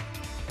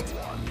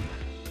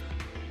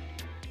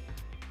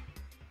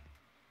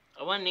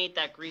 I want to eat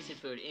that greasy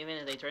food, even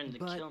if they threaten to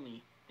But- kill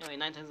me. Anyway,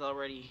 nighttime's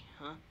already,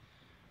 huh?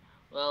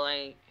 Well,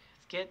 I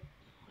guess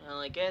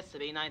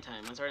it'd be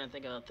nighttime. I'm starting to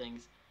think about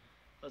things.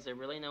 Was there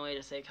really no way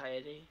to say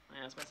Kaede?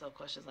 I ask myself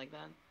questions like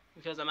that.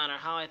 Because no matter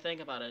how I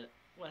think about it,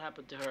 what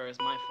happened to her is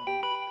my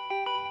fault.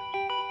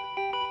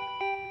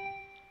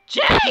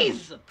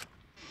 Jeez!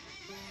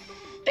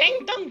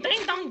 Ding dong,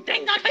 ding dong,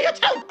 ding dong, how you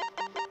too?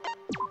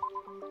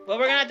 Well,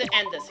 we're gonna have to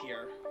end this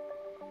here.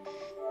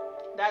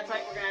 That's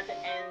right, we're gonna have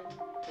to end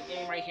the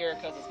game right here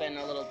because it's been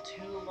a little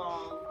too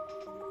long.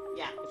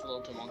 Yeah, it's a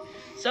little too long.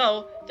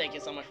 So, thank you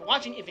so much for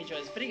watching. If you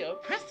enjoyed this video,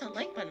 press the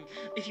like button.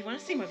 If you want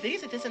to see more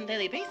videos like this on a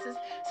daily basis,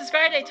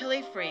 subscribe today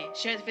totally free.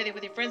 Share this video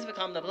with your friends,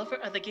 comment down below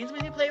for other games we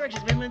need to play or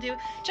just what we want to do.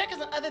 Check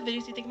us on other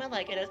videos you think you might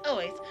like. And as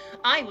always,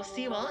 I will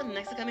see you all in the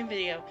next upcoming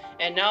video.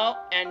 And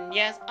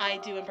yes, I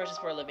do impressions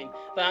for a living.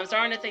 But I'm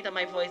starting to think that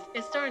my voice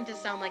is starting to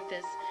sound like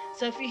this.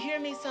 So if you hear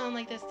me sound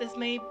like this, this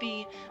may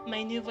be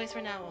my new voice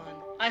from now on.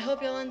 I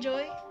hope you'll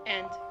enjoy,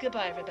 and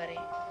goodbye everybody.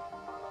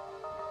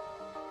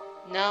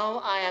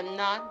 No, I am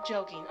not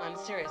joking. I'm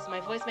serious. My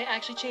voice may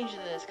actually change to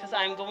this because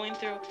I'm going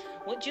through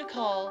what you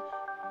call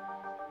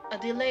a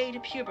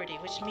delayed puberty,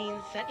 which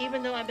means that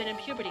even though I've been in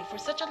puberty for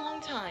such a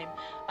long time,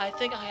 I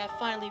think I have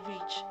finally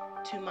reached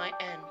to my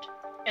end.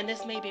 And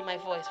this may be my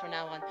voice from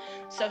now on.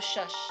 So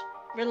shush,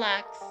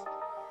 relax,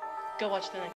 go watch the next